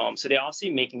 So they're obviously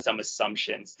making some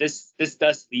assumptions. This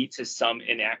does lead to some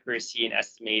inaccuracy in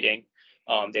estimating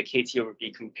their KT over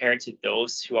V compared to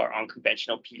those who are on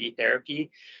conventional PD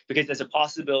therapy, because there's a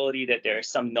possibility that there's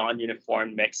some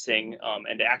non-uniform mixing,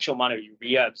 and the actual amount of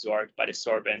urea absorbed by the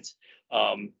sorbent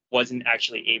wasn't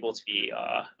actually able to be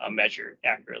measured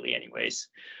accurately anyways.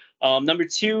 Number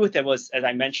 2, there was, as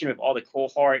I mentioned, with all the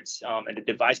cohorts and the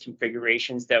device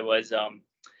configurations, there was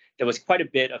quite a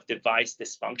bit of device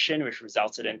dysfunction, which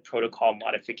resulted in protocol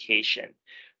modification.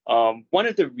 One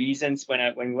of the reasons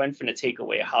when we went from the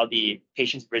takeaway how the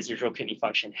patient's residual kidney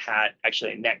function had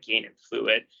actually a net gain in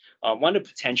fluid, one of the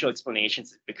potential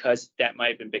explanations is because that might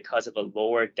have been because of a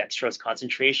lower dextrose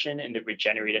concentration in the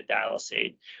regenerated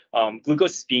dialysate.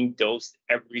 Glucose is being dosed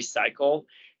every cycle.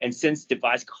 And since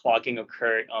device clogging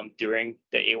occurred during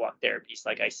the AWAK therapies,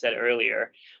 like I said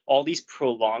earlier, all these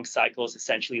prolonged cycles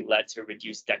essentially led to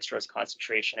reduced dextrose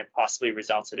concentration and possibly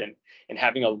resulted in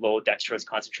having a low dextrose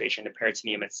concentration in the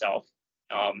peritoneum itself,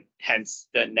 hence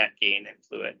the net gain in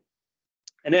fluid.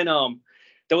 And then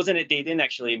they didn't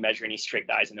actually measure any strict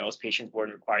eyes, and those patients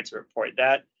weren't required to report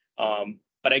that.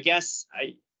 But I guess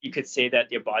you could say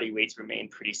that their body weights remain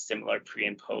pretty similar pre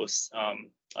and post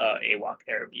AWAK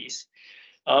therapies.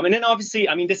 And then obviously,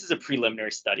 I mean, this is a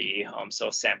preliminary study, so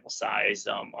sample size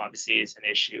obviously is an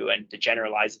issue, and the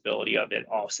generalizability of it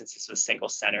all, since it's a single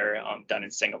center done in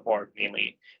Singapore,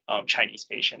 mainly Chinese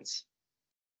patients.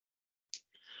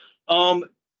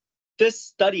 This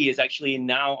study is actually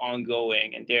now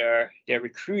ongoing, and they're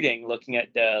recruiting, looking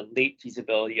at the late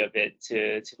feasibility of it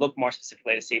to look more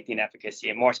specifically at the safety and efficacy,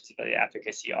 and more specifically the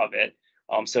efficacy of it.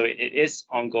 So it is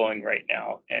ongoing right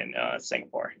now in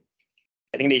Singapore.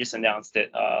 I think they just announced it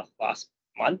last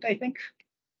month, I think.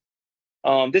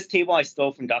 This table I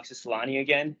stole from Dr. Solani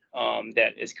again,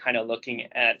 that is kind of looking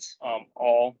at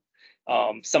all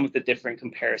some of the different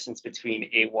comparisons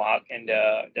between AWAK and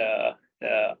the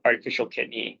artificial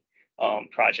kidney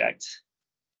project.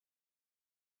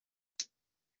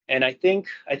 And I think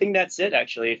that's it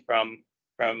actually from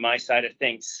my side of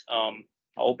things. I'll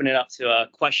open it up to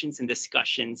questions and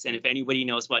discussions, and if anybody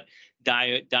knows what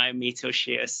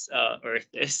diatomaceous earth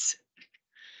is.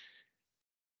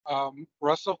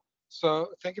 Russell,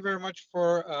 so thank you very much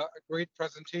for a great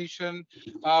presentation.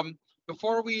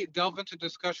 Before we delve into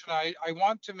discussion, I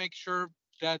want to make sure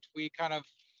that we kind of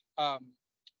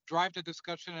drive the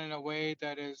discussion in a way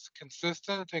that is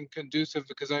consistent and conducive,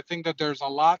 because I think that there's a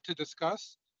lot to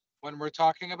discuss when we're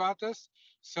talking about this.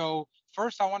 So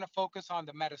first, I want to focus on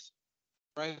the medicine,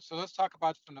 right? So let's talk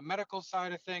about from the medical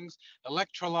side of things,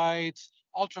 electrolytes,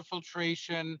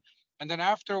 ultrafiltration, and then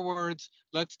afterwards,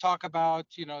 let's talk about,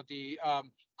 you know, the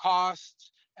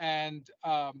costs and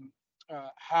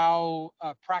how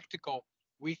practical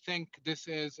we think this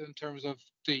is in terms of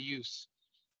the use.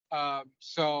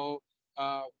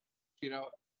 You know,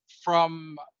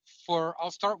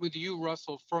 I'll start with you,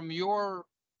 Russell. From your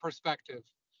perspective,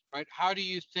 right? How do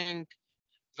you think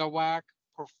the AWAK,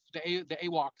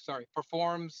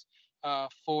 performs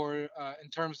in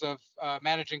terms of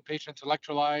managing patients'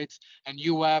 electrolytes and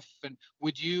UF? And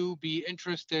would you be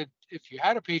interested, if you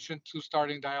had a patient who's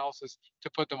starting dialysis,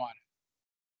 to put them on it?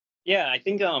 Yeah, I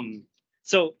think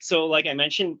so like I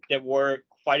mentioned, there were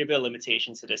quite a bit of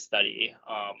limitations to this study.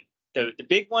 The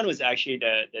big one was actually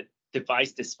the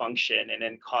device dysfunction, and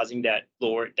then causing that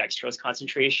lower dextrose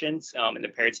concentrations in the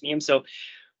peritoneum. So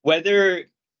whether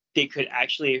they could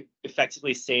actually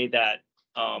effectively say that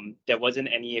there wasn't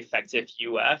any effective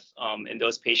UF in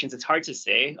those patients, it's hard to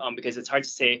say, because it's hard to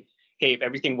say, hey, if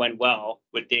everything went well,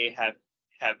 would they have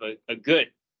a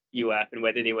good UF, and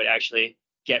whether they would actually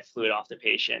get fluid off the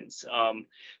patients.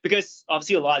 Because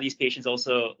obviously a lot of these patients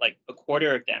also, like a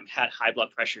quarter of them, had high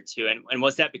blood pressure too. And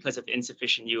was that because of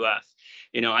insufficient UF?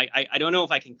 You know, I don't know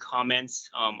if I can comment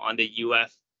on the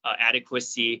UF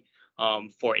adequacy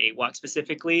for AWAK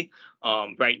specifically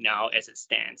right now as it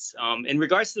stands. In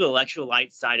regards to the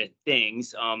electrolyte side of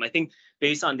things, I think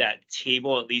based on that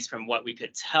table, at least from what we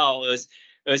could tell, it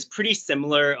was pretty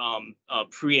similar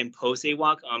pre and post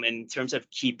AWAK in terms of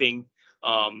keeping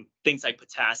things like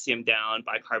potassium down,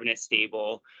 bicarbonate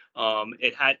stable.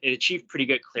 It achieved pretty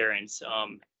good clearance,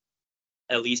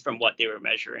 at least from what they were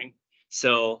measuring.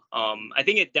 So I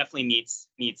think it definitely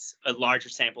needs a larger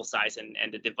sample size and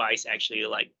the device actually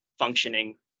like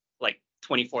functioning like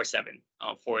 24/7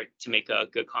 for it to make a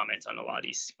good comment on a lot of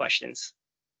these questions.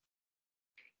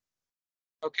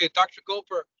 Okay, Dr.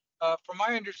 Goldberg, from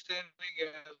my understanding,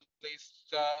 at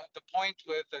least, the point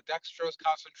with the dextrose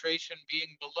concentration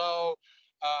being below,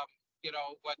 you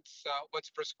know, what's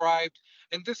prescribed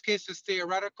in this case is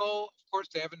theoretical. Of course,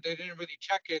 they didn't really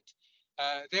check it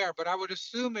there, but I would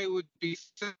assume it would be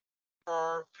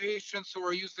for patients who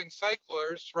are using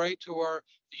cyclers, right, who are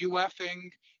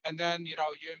UFing, and then, you know,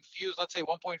 you infuse, let's say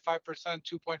 1.5%,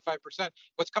 2.5%.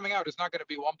 What's coming out is not going to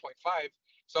be 1.5.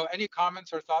 So, any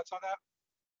comments or thoughts on that?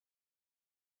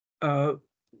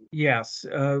 Yes,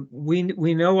 we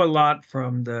know a lot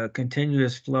from the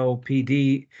continuous flow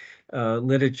PD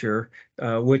literature,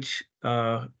 which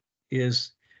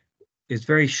is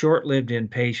very short-lived in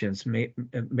patients,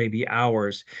 maybe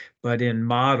hours, but in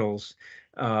models,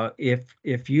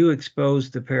 if you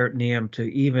expose the peritoneum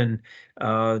to even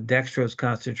dextrose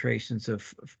concentrations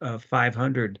of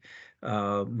 500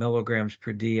 milligrams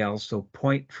per DL, so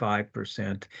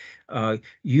 0.5%,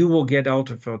 you will get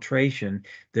ultrafiltration.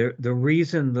 The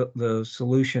reason the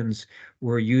solutions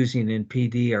we're using in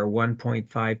PD are 1.5,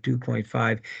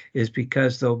 2.5 is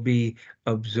because there'll be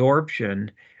absorption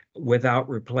without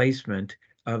replacement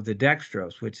of the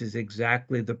dextrose, which is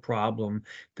exactly the problem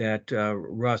that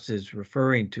Russ is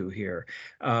referring to here.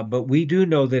 But we do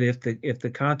know that if the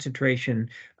concentration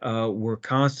were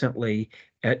constantly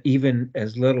at even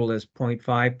as little as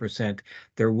 0.5%,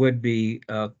 there would be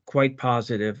quite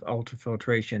positive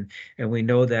ultrafiltration, and we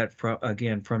know that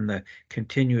from the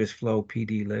continuous flow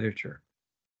PD literature.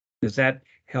 Does that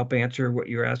help answer what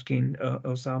you're asking,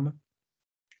 Osama?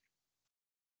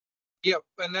 Yeah,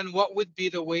 and then what would be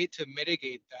the way to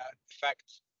mitigate that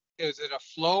effect? Is it a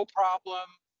flow problem?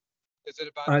 Is it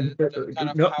about the kind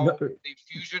of the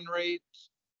infusion rate?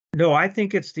 No, I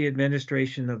think it's the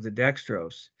administration of the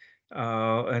dextrose.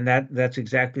 And that's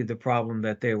exactly the problem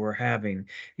that they were having,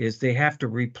 is they have to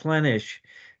replenish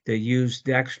the used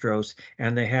dextrose,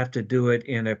 and they have to do it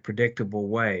in a predictable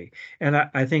way. And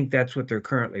I think that's what they're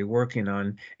currently working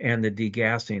on, and the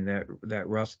degassing that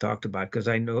Russ talked about, because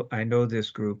I know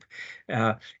this group.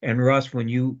 And Russ, when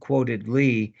you quoted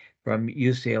Lee from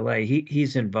UCLA,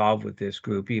 he's involved with this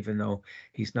group, even though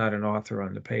he's not an author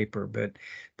on the paper.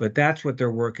 But that's what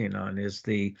they're working on, is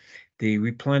the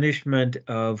replenishment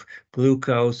of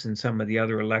glucose and some of the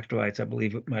other electrolytes. I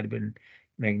believe it might have been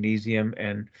magnesium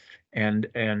and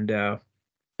the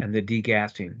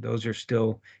degassing. Those are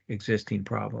still existing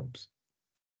problems.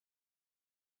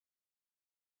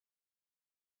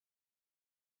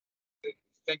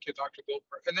 Thank you, Dr.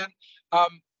 Goldberg. And then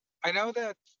I know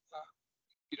that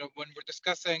when we're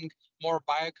discussing more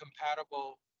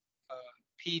biocompatible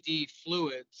PD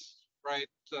fluids, right?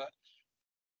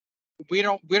 We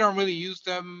don't really use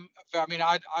them. I mean,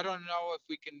 I don't know if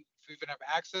we even have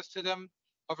access to them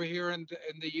over here in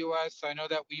the U.S. I know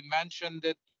that we mentioned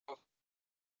it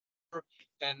before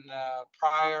in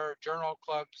prior journal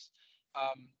clubs,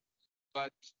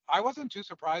 but I wasn't too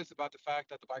surprised about the fact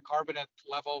that the bicarbonate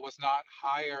level was not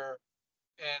higher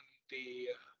in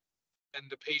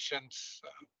the patients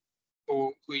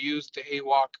who used the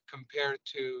AWAK compared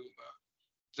to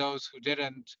those who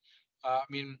didn't. I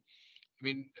mean,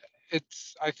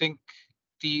 I think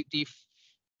the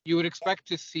you would expect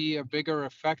to see a bigger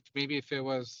effect maybe if it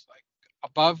was like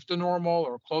above the normal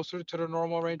or closer to the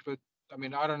normal range. But I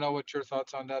mean, I don't know what your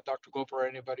thoughts on that, Dr. Goper, or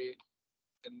anybody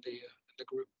in the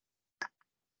group.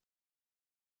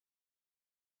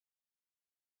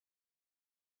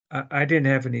 I didn't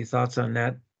have any thoughts on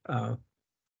that.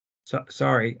 So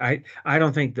sorry, I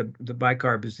don't think the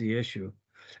bicarb is the issue.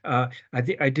 I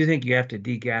do think you have to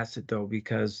degas it though,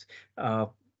 because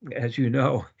as you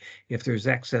know, if there's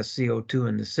excess CO2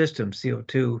 in the system,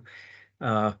 CO2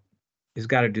 has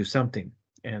got to do something,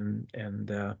 and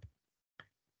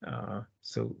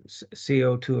so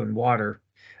CO2 and water,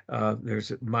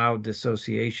 there's a mild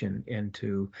dissociation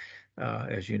into,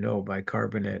 as you know,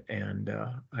 bicarbonate and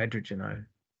hydrogen ion.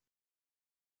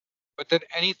 But then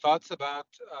any thoughts about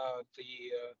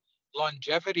the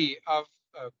longevity of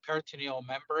peritoneal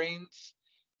membranes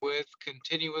with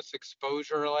continuous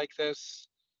exposure like this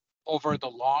over the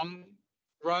long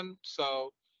run?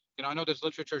 So, I know there's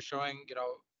literature showing,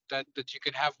 that you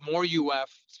can have more UF,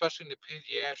 especially in the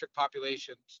pediatric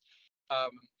populations,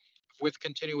 with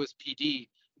continuous PD.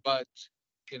 But,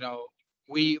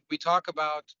 we talk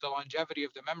about the longevity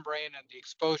of the membrane and the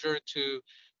exposure to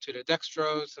the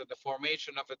dextrose and the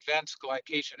formation of advanced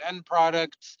glycation end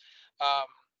products.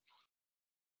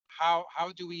 How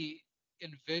do we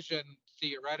envision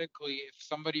theoretically, if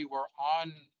somebody were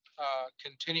on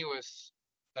continuous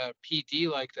PD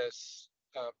like this,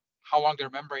 how long their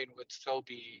membrane would still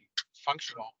be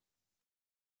functional?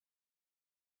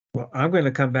 Well, I'm going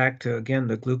to come back to, again,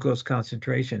 the glucose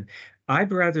concentration.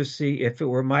 I'd rather see, if it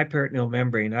were my peritoneal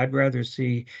membrane, I'd rather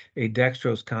see a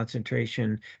dextrose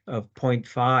concentration of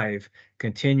 0.5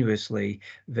 continuously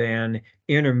than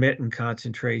intermittent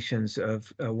concentrations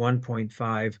of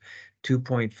 1.5,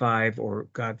 2.5, or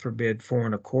God forbid,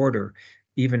 4.25,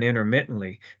 even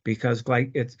intermittently, because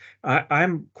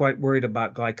I'm quite worried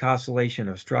about glycosylation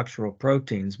of structural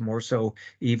proteins, more so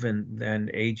even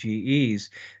than AGEs.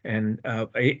 And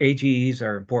AGEs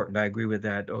are important. I agree with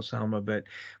that, Osama. But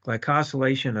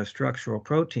glycosylation of structural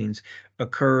proteins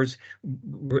occurs,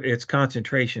 it's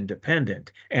concentration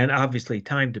dependent and obviously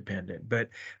time dependent. But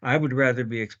I would rather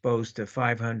be exposed to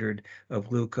 500 of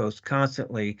glucose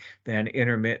constantly than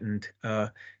intermittent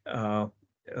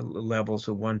levels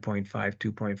of 1.5,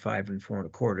 2.5, and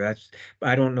 4.25.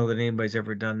 I don't know that anybody's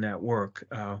ever done that work.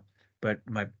 But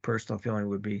my personal feeling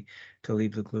would be to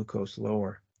leave the glucose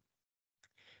lower.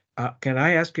 Can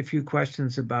I ask a few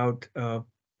questions about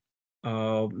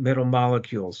middle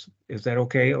molecules? Is that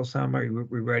okay, Osama? Are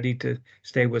we ready to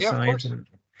stay with science? Of course.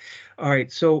 All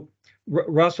right. So,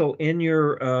 Russell, in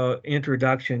your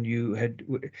introduction,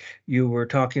 you were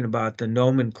talking about the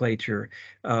nomenclature.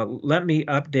 Let me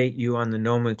update you on the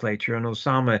nomenclature. And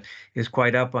Osama is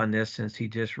quite up on this since he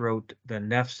just wrote the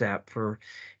NEFSAP for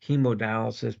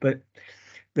hemodialysis. But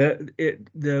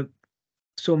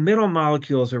so middle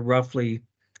molecules are roughly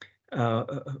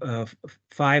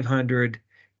 500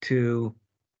 to,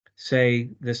 say,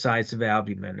 the size of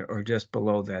albumin or just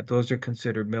below that. Those are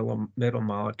considered middle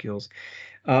molecules.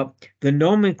 The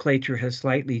nomenclature has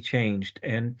slightly changed,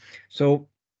 and so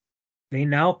they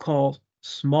now call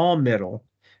small middle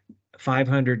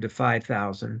 500 to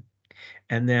 5,000,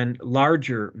 and then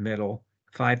larger middle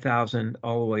 5,000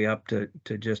 all the way up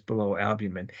to just below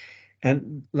albumin.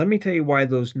 And let me tell you why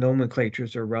those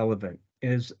nomenclatures are relevant.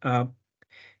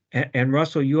 And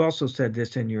Russell, you also said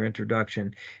this in your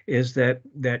introduction, is that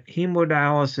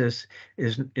hemodialysis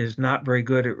is not very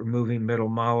good at removing middle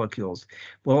molecules.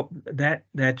 Well,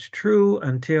 that's true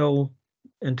until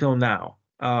now.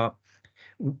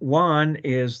 One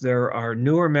is there are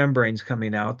newer membranes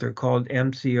coming out. They're called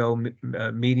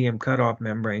MCO, medium cutoff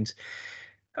membranes.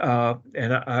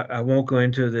 And I won't go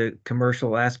into the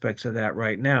commercial aspects of that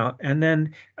right now. And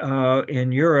then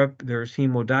in Europe, there's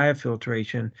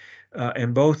hemodiafiltration,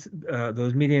 and both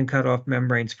those medium cutoff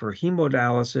membranes for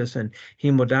hemodialysis and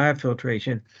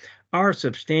hemodiafiltration are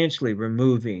substantially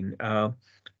removing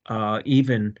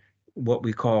even what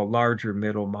we call larger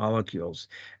middle molecules.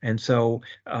 And so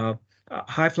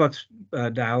high flux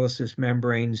dialysis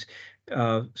membranes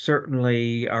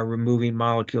certainly are removing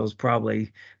molecules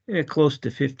probably close to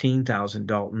 15,000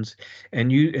 Daltons. And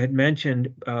you had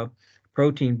mentioned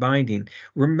protein binding.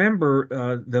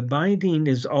 Remember, the binding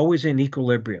is always in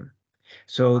equilibrium.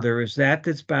 So there is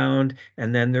that's bound,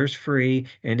 and then there's free.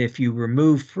 And if you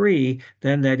remove free,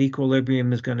 then that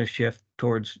equilibrium is going to shift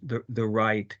towards the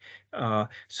right.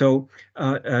 So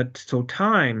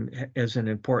time is an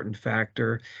important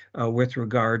factor with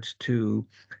regards to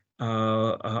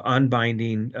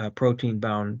unbinding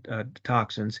protein-bound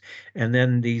toxins. And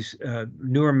then these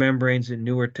newer membranes and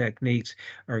newer techniques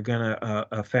are going to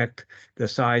affect the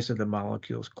size of the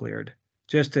molecules cleared.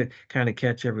 Just to kind of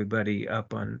catch everybody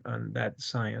up on that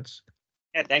science.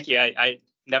 Yeah, thank you. I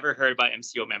never heard about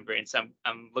MCO membranes.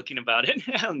 I'm looking about it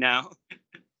now.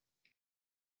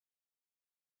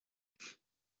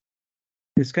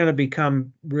 It's going to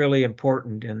become really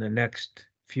important in the next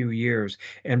few years.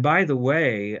 And by the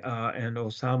way, and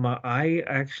Osama, I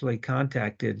actually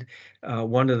contacted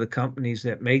one of the companies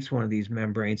that makes one of these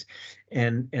membranes,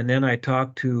 and then I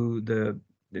talked to the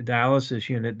dialysis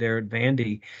unit there at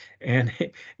Vandy, and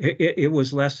it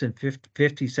was less than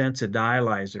 50 cents a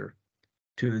dialyzer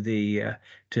to the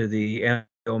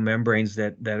MCO membranes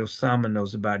that Osama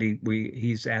knows about.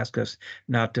 He's asked us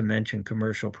not to mention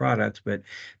commercial products, but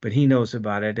he knows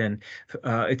about it, and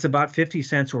it's about 50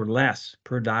 cents or less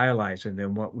per dialyzer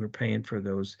than what we're paying for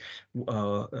those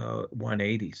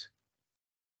 180s.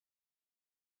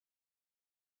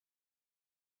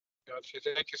 Gotcha.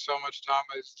 Thank you so much,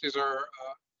 Thomas. These are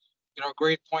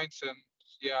great points, and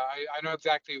yeah, I know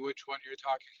exactly which one you're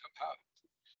talking about.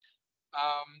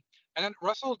 And then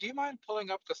Russell, do you mind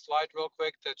pulling up the slide real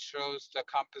quick that shows the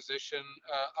composition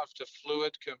of the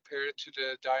fluid compared to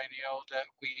the dianyl that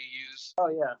we use? Oh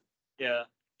yeah,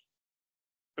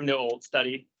 from the old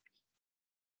study.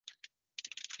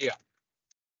 Yeah.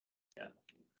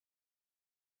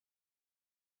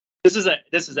 This is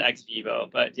ex vivo,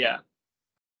 but yeah.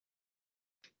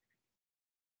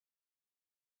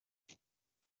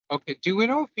 Okay. Do we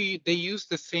know if they use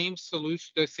the same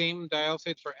solution, the same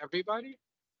dialysate for everybody?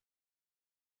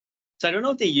 So I don't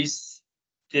know if they use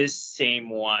this same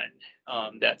one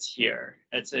that's here.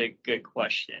 That's a good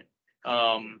question.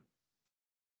 Wow,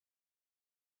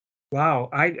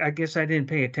 I guess I didn't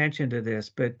pay attention to this,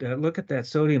 but look at that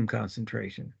sodium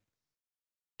concentration.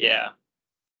 Yeah.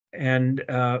 And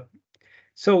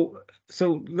so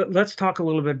let's talk a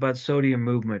little bit about sodium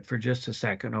movement for just a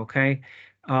second, okay?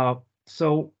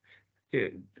 So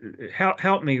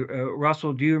help me,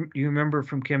 Russell. Do you remember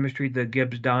from chemistry the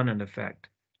Gibbs-Donnan effect?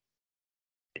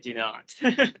 I do not.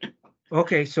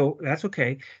 Okay, so that's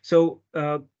okay. So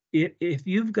if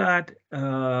you've got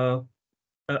a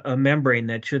membrane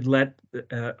that should let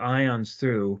ions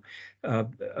through,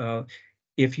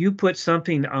 if you put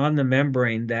something on the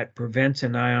membrane that prevents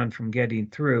an ion from getting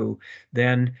through,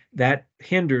 then that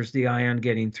hinders the ion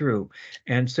getting through.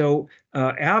 And so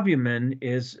albumin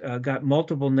is got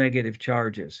multiple negative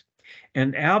charges,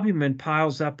 and albumin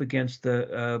piles up against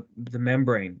the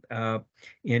membrane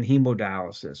in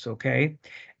hemodialysis. Okay,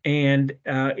 and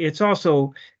it's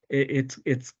also it's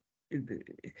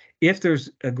if there's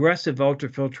aggressive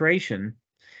ultrafiltration,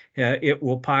 it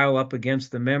will pile up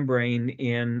against the membrane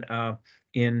in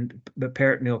the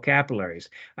peritoneal capillaries.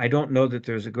 I don't know that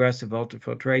there's aggressive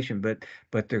ultrafiltration,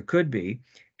 but there could be.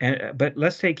 But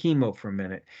let's take hemo for a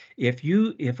minute. If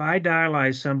I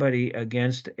dialyze somebody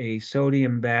against a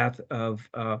sodium bath of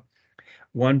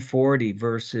 140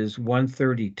 versus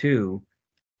 132,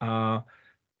 I'm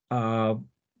not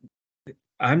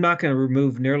going to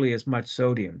remove nearly as much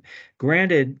sodium.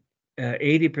 Granted,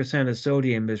 80% of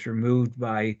sodium is removed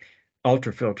by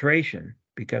ultrafiltration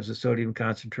because the sodium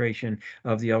concentration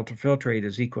of the ultrafiltrate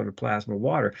is equal to plasma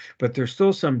water, but there's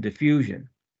still some diffusion.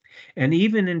 And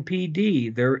even in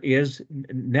PD, there is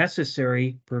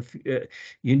necessary,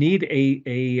 you need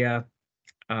a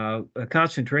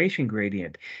concentration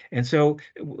gradient. And so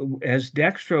as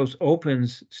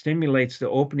dextrose stimulates the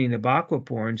opening of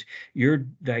aquaporins, you're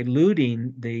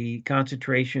diluting the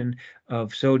concentration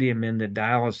of sodium in the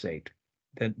dialysate,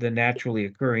 the naturally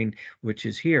occurring, which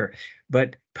is here.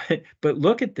 But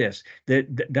look at this. The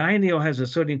Dianyl has a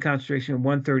sodium concentration of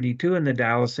 132 in the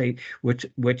dialysate,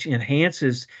 which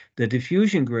enhances the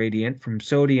diffusion gradient from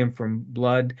sodium from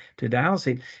blood to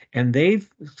dialysate, and they've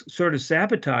sort of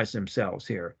sabotaged themselves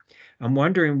here. I'm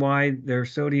wondering why their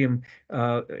sodium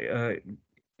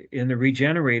in the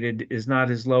regenerated is not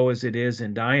as low as it is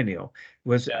in Dianyl.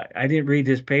 I didn't read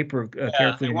this paper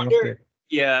carefully enough.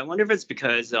 I wonder if it's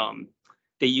because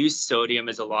they use sodium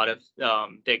as a lot of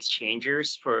the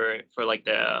exchangers for like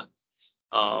the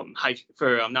not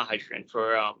hydrogen,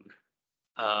 for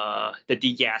the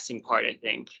degassing part. I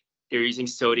think they're using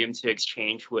sodium to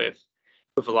exchange with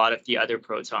a lot of the other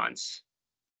protons.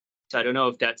 So I don't know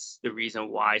if that's the reason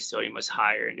why sodium was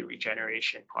higher in the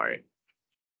regeneration part.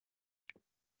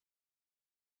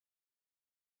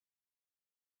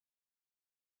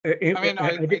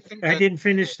 I didn't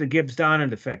finish the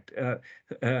Gibbs-Donnan effect.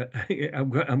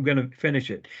 I'm going to finish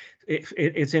it.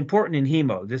 It's important in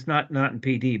hemo. This not in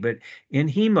PD, but in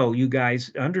hemo, you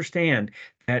guys understand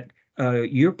that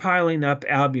you're piling up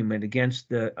albumin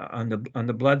against on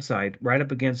the blood side, right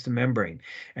up against the membrane,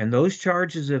 and those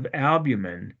charges of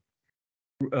albumin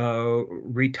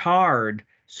retard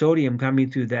sodium coming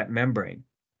through that membrane.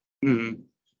 Mm-hmm.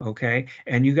 Okay,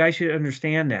 and you guys should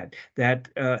understand that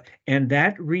and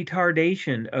that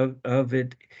retardation of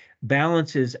it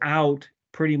balances out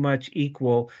pretty much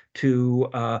equal to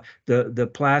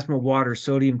the plasma water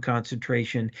sodium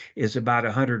concentration is about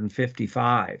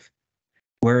 155,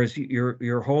 whereas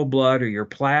your whole blood or your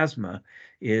plasma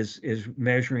is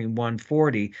measuring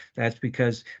 140. That's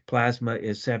because plasma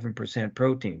is 7%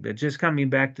 protein. But just coming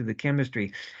back to the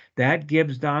chemistry, that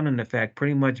Gibbs-Donnan effect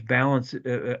pretty much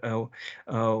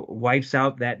wipes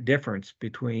out that difference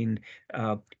between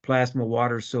plasma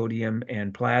water sodium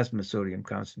and plasma sodium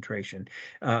concentration.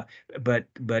 But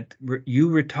you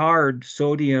retard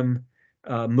sodium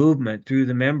movement through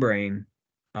the membrane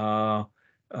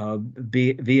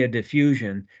via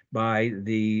diffusion by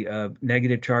the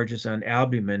negative charges on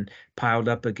albumin piled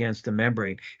up against the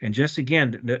membrane. And just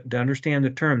again, to understand the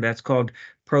term, that's called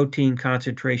protein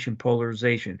concentration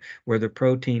polarization, where the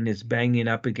protein is banging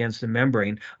up against the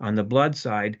membrane on the blood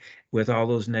side with all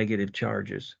those negative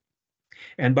charges.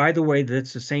 And by the way,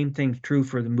 that's the same thing true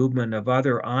for the movement of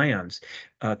other ions.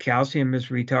 Calcium is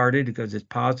retarded because it's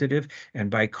positive, and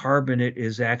bicarbonate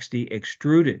is actually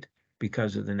extruded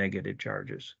because of the negative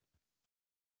charges.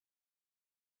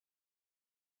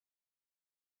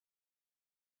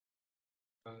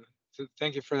 So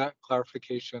thank you for that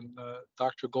clarification,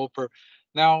 Dr. Golper.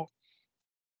 Now,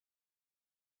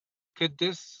 could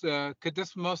this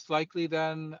most likely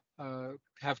then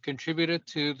have contributed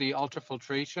to the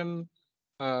ultrafiltration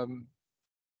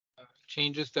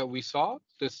changes that we saw?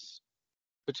 This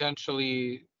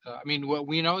potentially, I mean,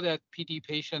 we know that PD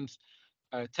patients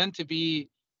tend to be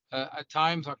at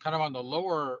times are kind of on the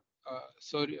lower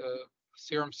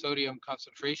serum sodium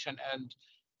concentration, and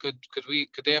could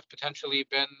they have potentially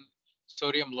been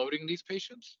sodium loading these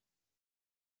patients?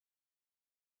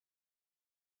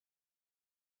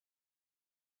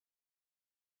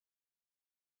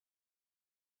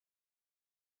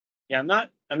 Yeah, I'm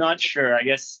not sure. I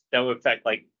guess that would affect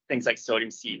like things like sodium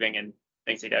sieving and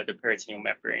things like that, the peritoneal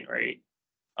membrane, right?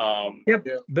 Yep.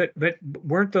 Yeah. But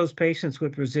weren't those patients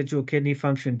with residual kidney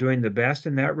function doing the best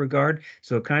in that regard?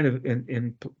 So it kind of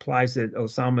implies that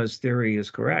Osama's theory is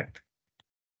correct.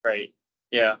 Right.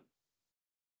 Yeah.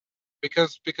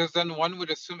 Because then one would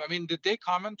assume. I mean, did they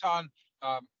comment on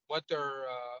what their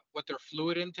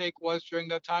fluid intake was during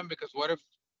that time? Because what if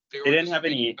they didn't have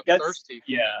any? Thirsty?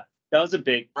 Yeah, that was a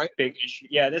big issue.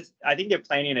 Yeah, I think they're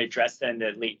planning to address that in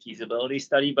the late feasibility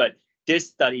study, but this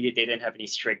study they didn't have any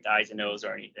strict I's and O's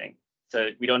or anything, so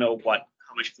we don't know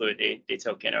how much fluid they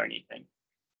took in or anything.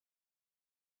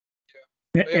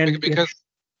 Yeah. And because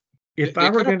if I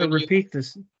were going to repeat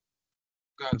this,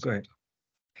 go ahead.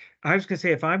 I was going to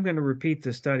say, if I'm going to repeat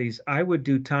the studies, I would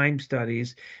do time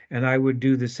studies, and I would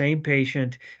do the same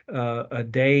patient a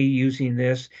day using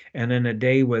this and then a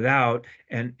day without,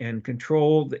 and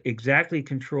control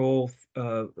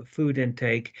food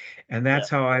intake, and Yeah. that's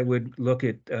how I would look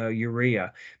at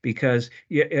urea. Because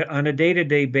on a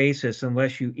day-to-day basis,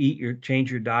 unless you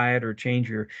change your diet or change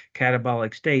your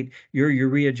catabolic state, your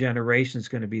urea generation is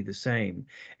going to be the same.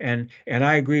 And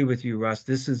I agree with you, Russ.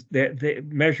 This is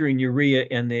measuring urea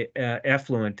in the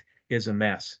effluent is a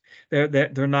mess.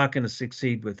 They're not going to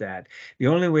succeed with that. The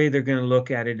only way they're going to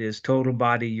look at it is total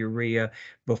body urea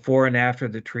before and after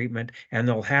the treatment, and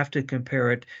they'll have to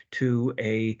compare it to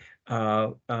a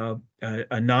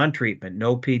non-treatment,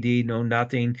 no PD, no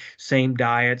nothing, same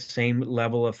diet, same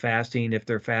level of fasting if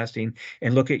they're fasting,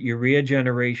 and look at urea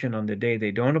generation on the day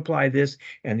they don't apply this,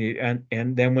 and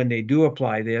then when they do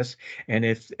apply this, and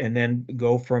then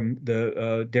go from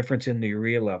the difference in the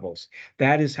urea levels.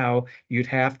 That is how you'd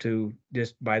have to,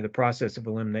 just by the process of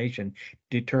elimination,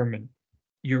 determine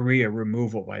urea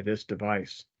removal by this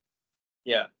device.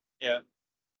 Yeah.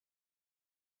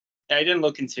 I didn't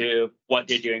look into what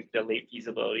they're doing for the late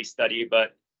feasibility study,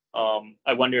 but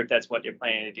I wonder if that's what they're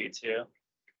planning to do too.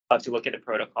 I'll have to look at the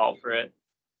protocol for it.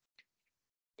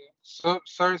 So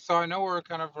sorry, so I know we're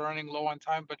kind of running low on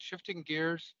time, but shifting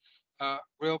gears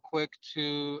real quick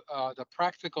to the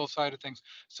practical side of things.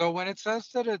 So when it says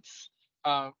that it's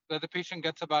that the patient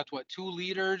gets about what, 2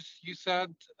 liters, you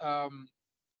said, of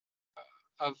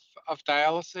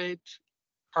dialysate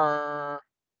per,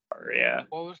 Yeah.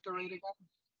 what was the rate again?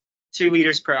 2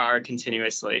 liters per hour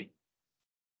continuously.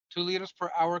 2 liters per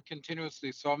hour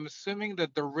continuously. So I'm assuming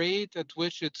that the rate at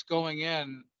which it's going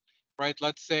in, right,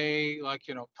 let's say like,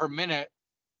 per minute,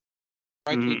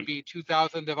 right, would be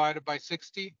 2,000 divided by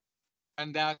 60,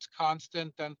 and that's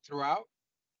constant then throughout?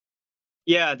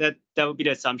 Yeah, that would be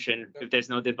the assumption if there's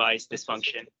no device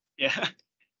dysfunction. Yeah.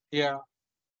 Yeah.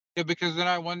 Yeah, because then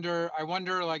I wonder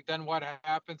like then what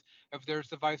happens if there's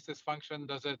device dysfunction?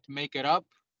 Does it make it up?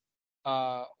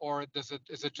 Or is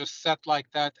it just set like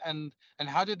that? And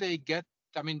how do they get,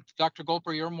 I mean, Dr.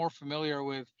 Golper, you're more familiar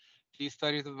with these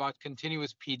studies about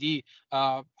continuous PD.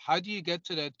 How do you get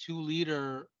to that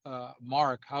 2-liter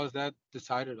mark? How is that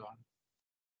decided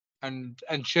on?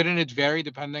 And shouldn't it vary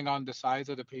depending on the size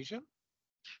of the patient?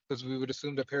 Because we would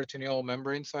assume the peritoneal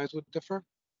membrane size would differ.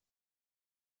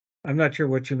 I'm not sure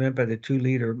what you meant by the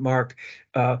 2-liter mark.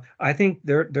 I think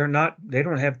they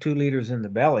don't have 2 liters in the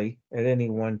belly at any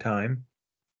one time.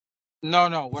 No.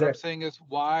 What I'm saying is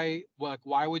why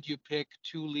would you pick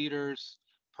 2 liters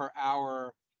per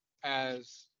hour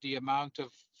as the amount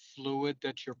of fluid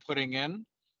that you're putting in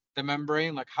the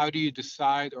membrane? Like, how do you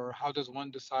decide, or how does one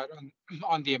decide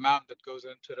on the amount that goes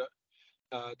into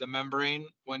the membrane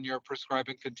when you're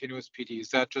prescribing continuous PD? Is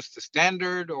that just the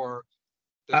standard, or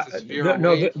does this veer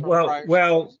away from prior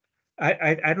well,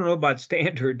 I don't know about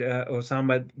standard,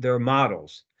 Osama. There are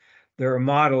models. There are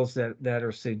models that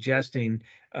are suggesting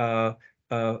 40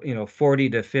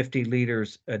 to 50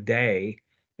 liters a day,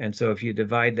 and so if you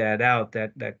divide that out,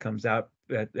 that comes out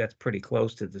that's pretty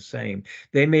close to the same.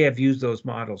 They may have used those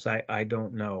models. I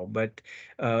don't know. But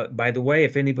by the way,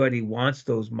 if anybody wants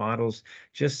those models,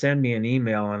 just send me an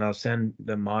email and I'll send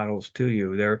the models to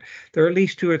you. There are at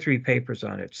least 2 or 3 papers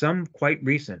on it, some quite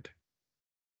recent.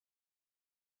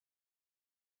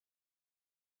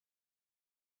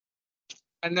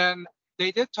 And then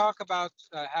they did talk about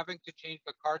having to change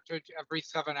the cartridge every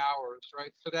 7 hours,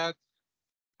 right? So that's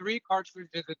 3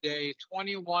 cartridges a day,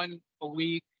 21 a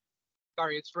week.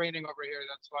 Sorry, it's raining over here.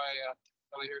 That's why I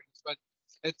hear this. But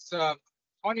it's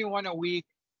 21 a week,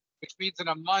 which means in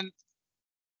a month,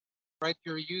 right,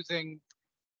 you're using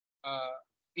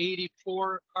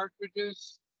 84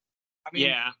 cartridges. I mean,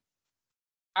 Yeah.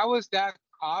 how is that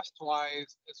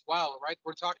cost-wise as well, right?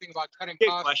 We're talking about cutting Good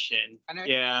costs. question. And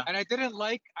Yeah. I didn't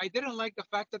like the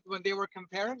fact that when they were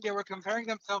comparing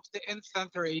themselves to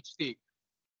In-Center HD,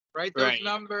 right? Those Right.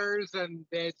 numbers and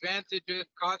the advantages,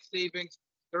 cost savings,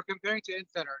 they're comparing to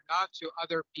In-Center, not to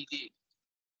other PD.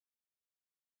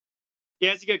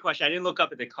 Yeah, it's a good question. I didn't look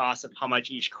up at the cost of how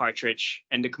much each cartridge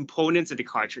and the components of the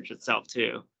cartridge itself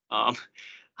too. How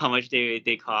much they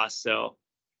cost. So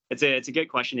it's a good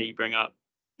question that you bring up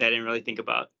that I didn't really think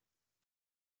about.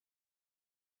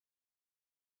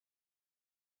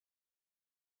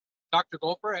 Dr.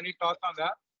 Golper, any thoughts on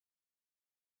that?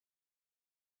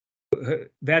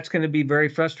 That's going to be very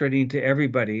frustrating to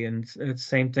everybody, and it's the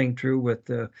same thing true with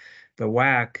the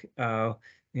AWAK.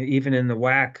 Even in the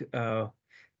AWAK,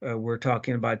 we're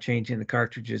talking about changing the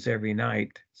cartridges every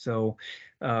night. So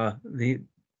I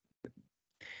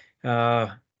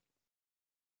don't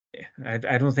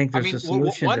think there's a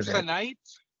solution to once that. a night.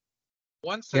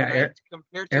 Once a Yeah, night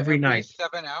compared to every night.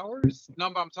 7 hours. No,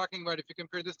 but I'm talking about if you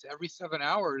compare this to every 7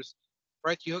 hours,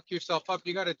 right? You hook yourself up.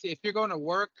 You got to, if you're going to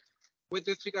work, with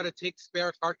this, you got to take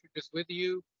spare cartridges with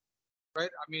you, right?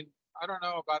 I mean, I don't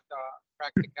know about the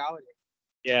practicality.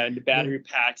 Yeah, and the battery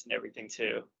packs and everything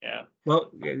too. Yeah.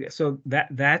 Well, so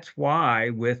that's why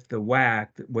with the WAC,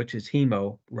 which is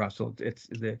hemo, Russell, it's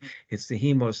the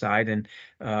hemo side, and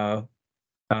uh,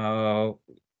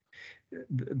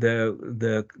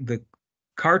 the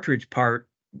cartridge part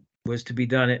was to be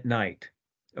done at night,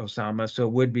 Osama. So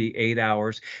it would be 8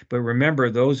 hours. But remember,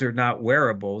 those are not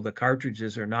wearable. The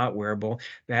cartridges are not wearable.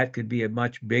 That could be a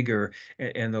much bigger,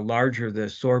 and the larger the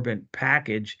sorbent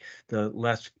package, the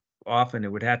less often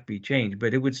it would have to be changed.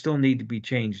 But it would still need to be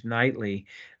changed nightly,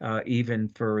 even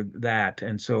for that.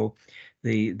 And so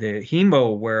the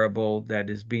hemo wearable that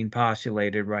is being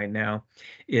postulated right now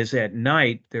is at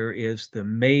night there is the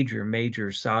major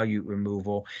solute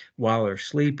removal while they're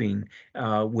sleeping,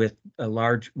 with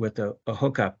a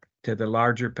hookup to the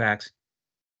larger packs,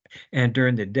 and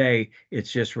during the day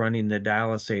it's just running the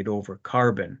dialysate over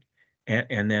carbon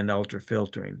and then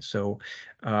ultrafiltering. So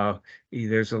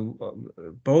there's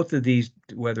both of these,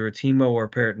 whether it's hemo or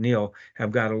peritoneal,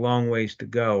 have got a long ways to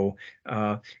go,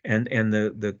 and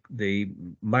the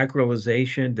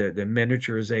microlization, the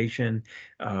miniaturization,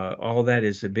 all that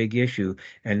is a big issue.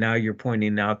 And now you're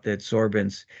pointing out that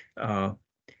sorbents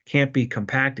can't be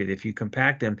compacted. If you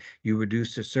compact them, you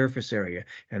reduce the surface area,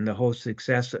 and the whole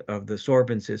success of the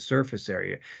sorbents is surface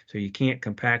area. So you can't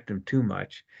compact them too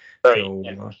much. Right. So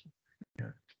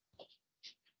Yeah.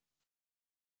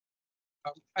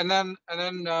 And then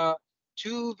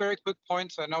two very quick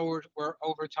points. I know we're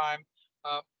over time.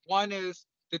 One is,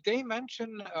 did they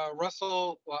mention,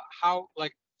 Russell, how,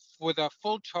 like, with a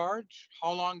full charge,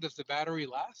 how long does the battery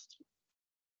last?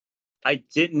 I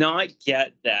did not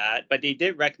get that, but they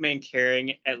did recommend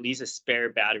carrying at least a spare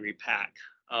battery pack.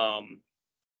 Okay.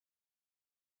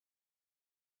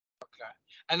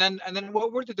 And then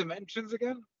what were the dimensions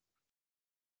again?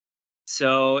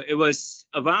 So it was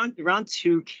around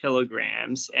 2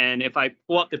 kilograms, and if I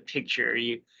pull up the picture,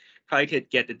 you probably could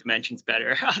get the dimensions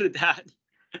better out of that.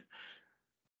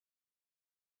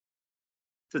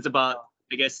 So it's about,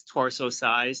 I guess, torso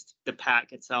sized, the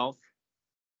pack itself.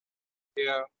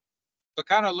 Yeah. It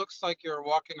kind of looks like you're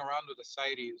walking around with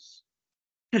ascites,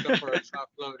 except for it's not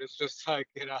float. It's just like,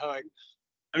 like.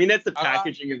 I mean, that's the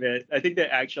packaging of it. I think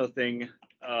the actual thing,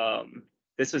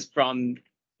 this was from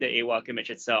the AWAK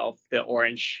image itself, the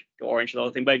orange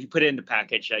little thing. But if you put it in the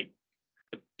package, like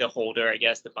the holder, I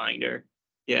guess, the binder.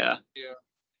 Yeah. Yeah.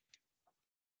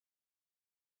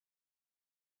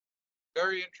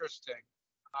 Very interesting.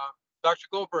 Dr.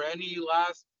 Goldberg, any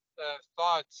last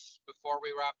thoughts before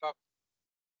we wrap up?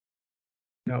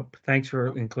 Nope. Thanks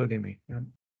for including me. Yeah. All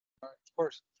right, of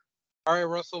course. All right,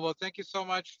 Russell. Well, thank you so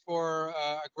much for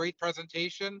a great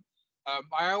presentation.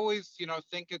 I always,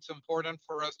 think it's important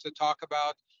for us to talk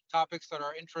about topics that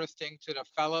are interesting to the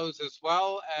fellows as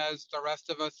well as the rest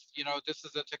of us. This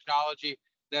is a technology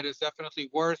that is definitely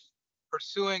worth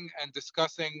pursuing and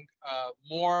discussing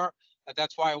more.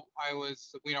 That's why I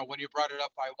was, when you brought it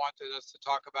up, I wanted us to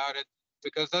talk about it,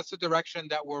 because that's the direction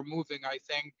that we're moving, I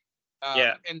think,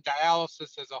 in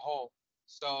dialysis as a whole.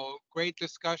 So great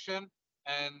discussion.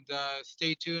 And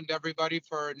stay tuned, everybody,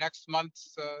 for next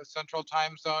month's Central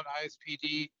Time Zone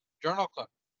ISPD Journal Club.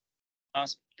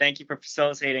 Awesome. Thank you for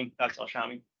facilitating, Dr.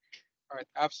 Alshami. All right,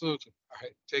 absolutely. All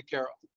right, take care.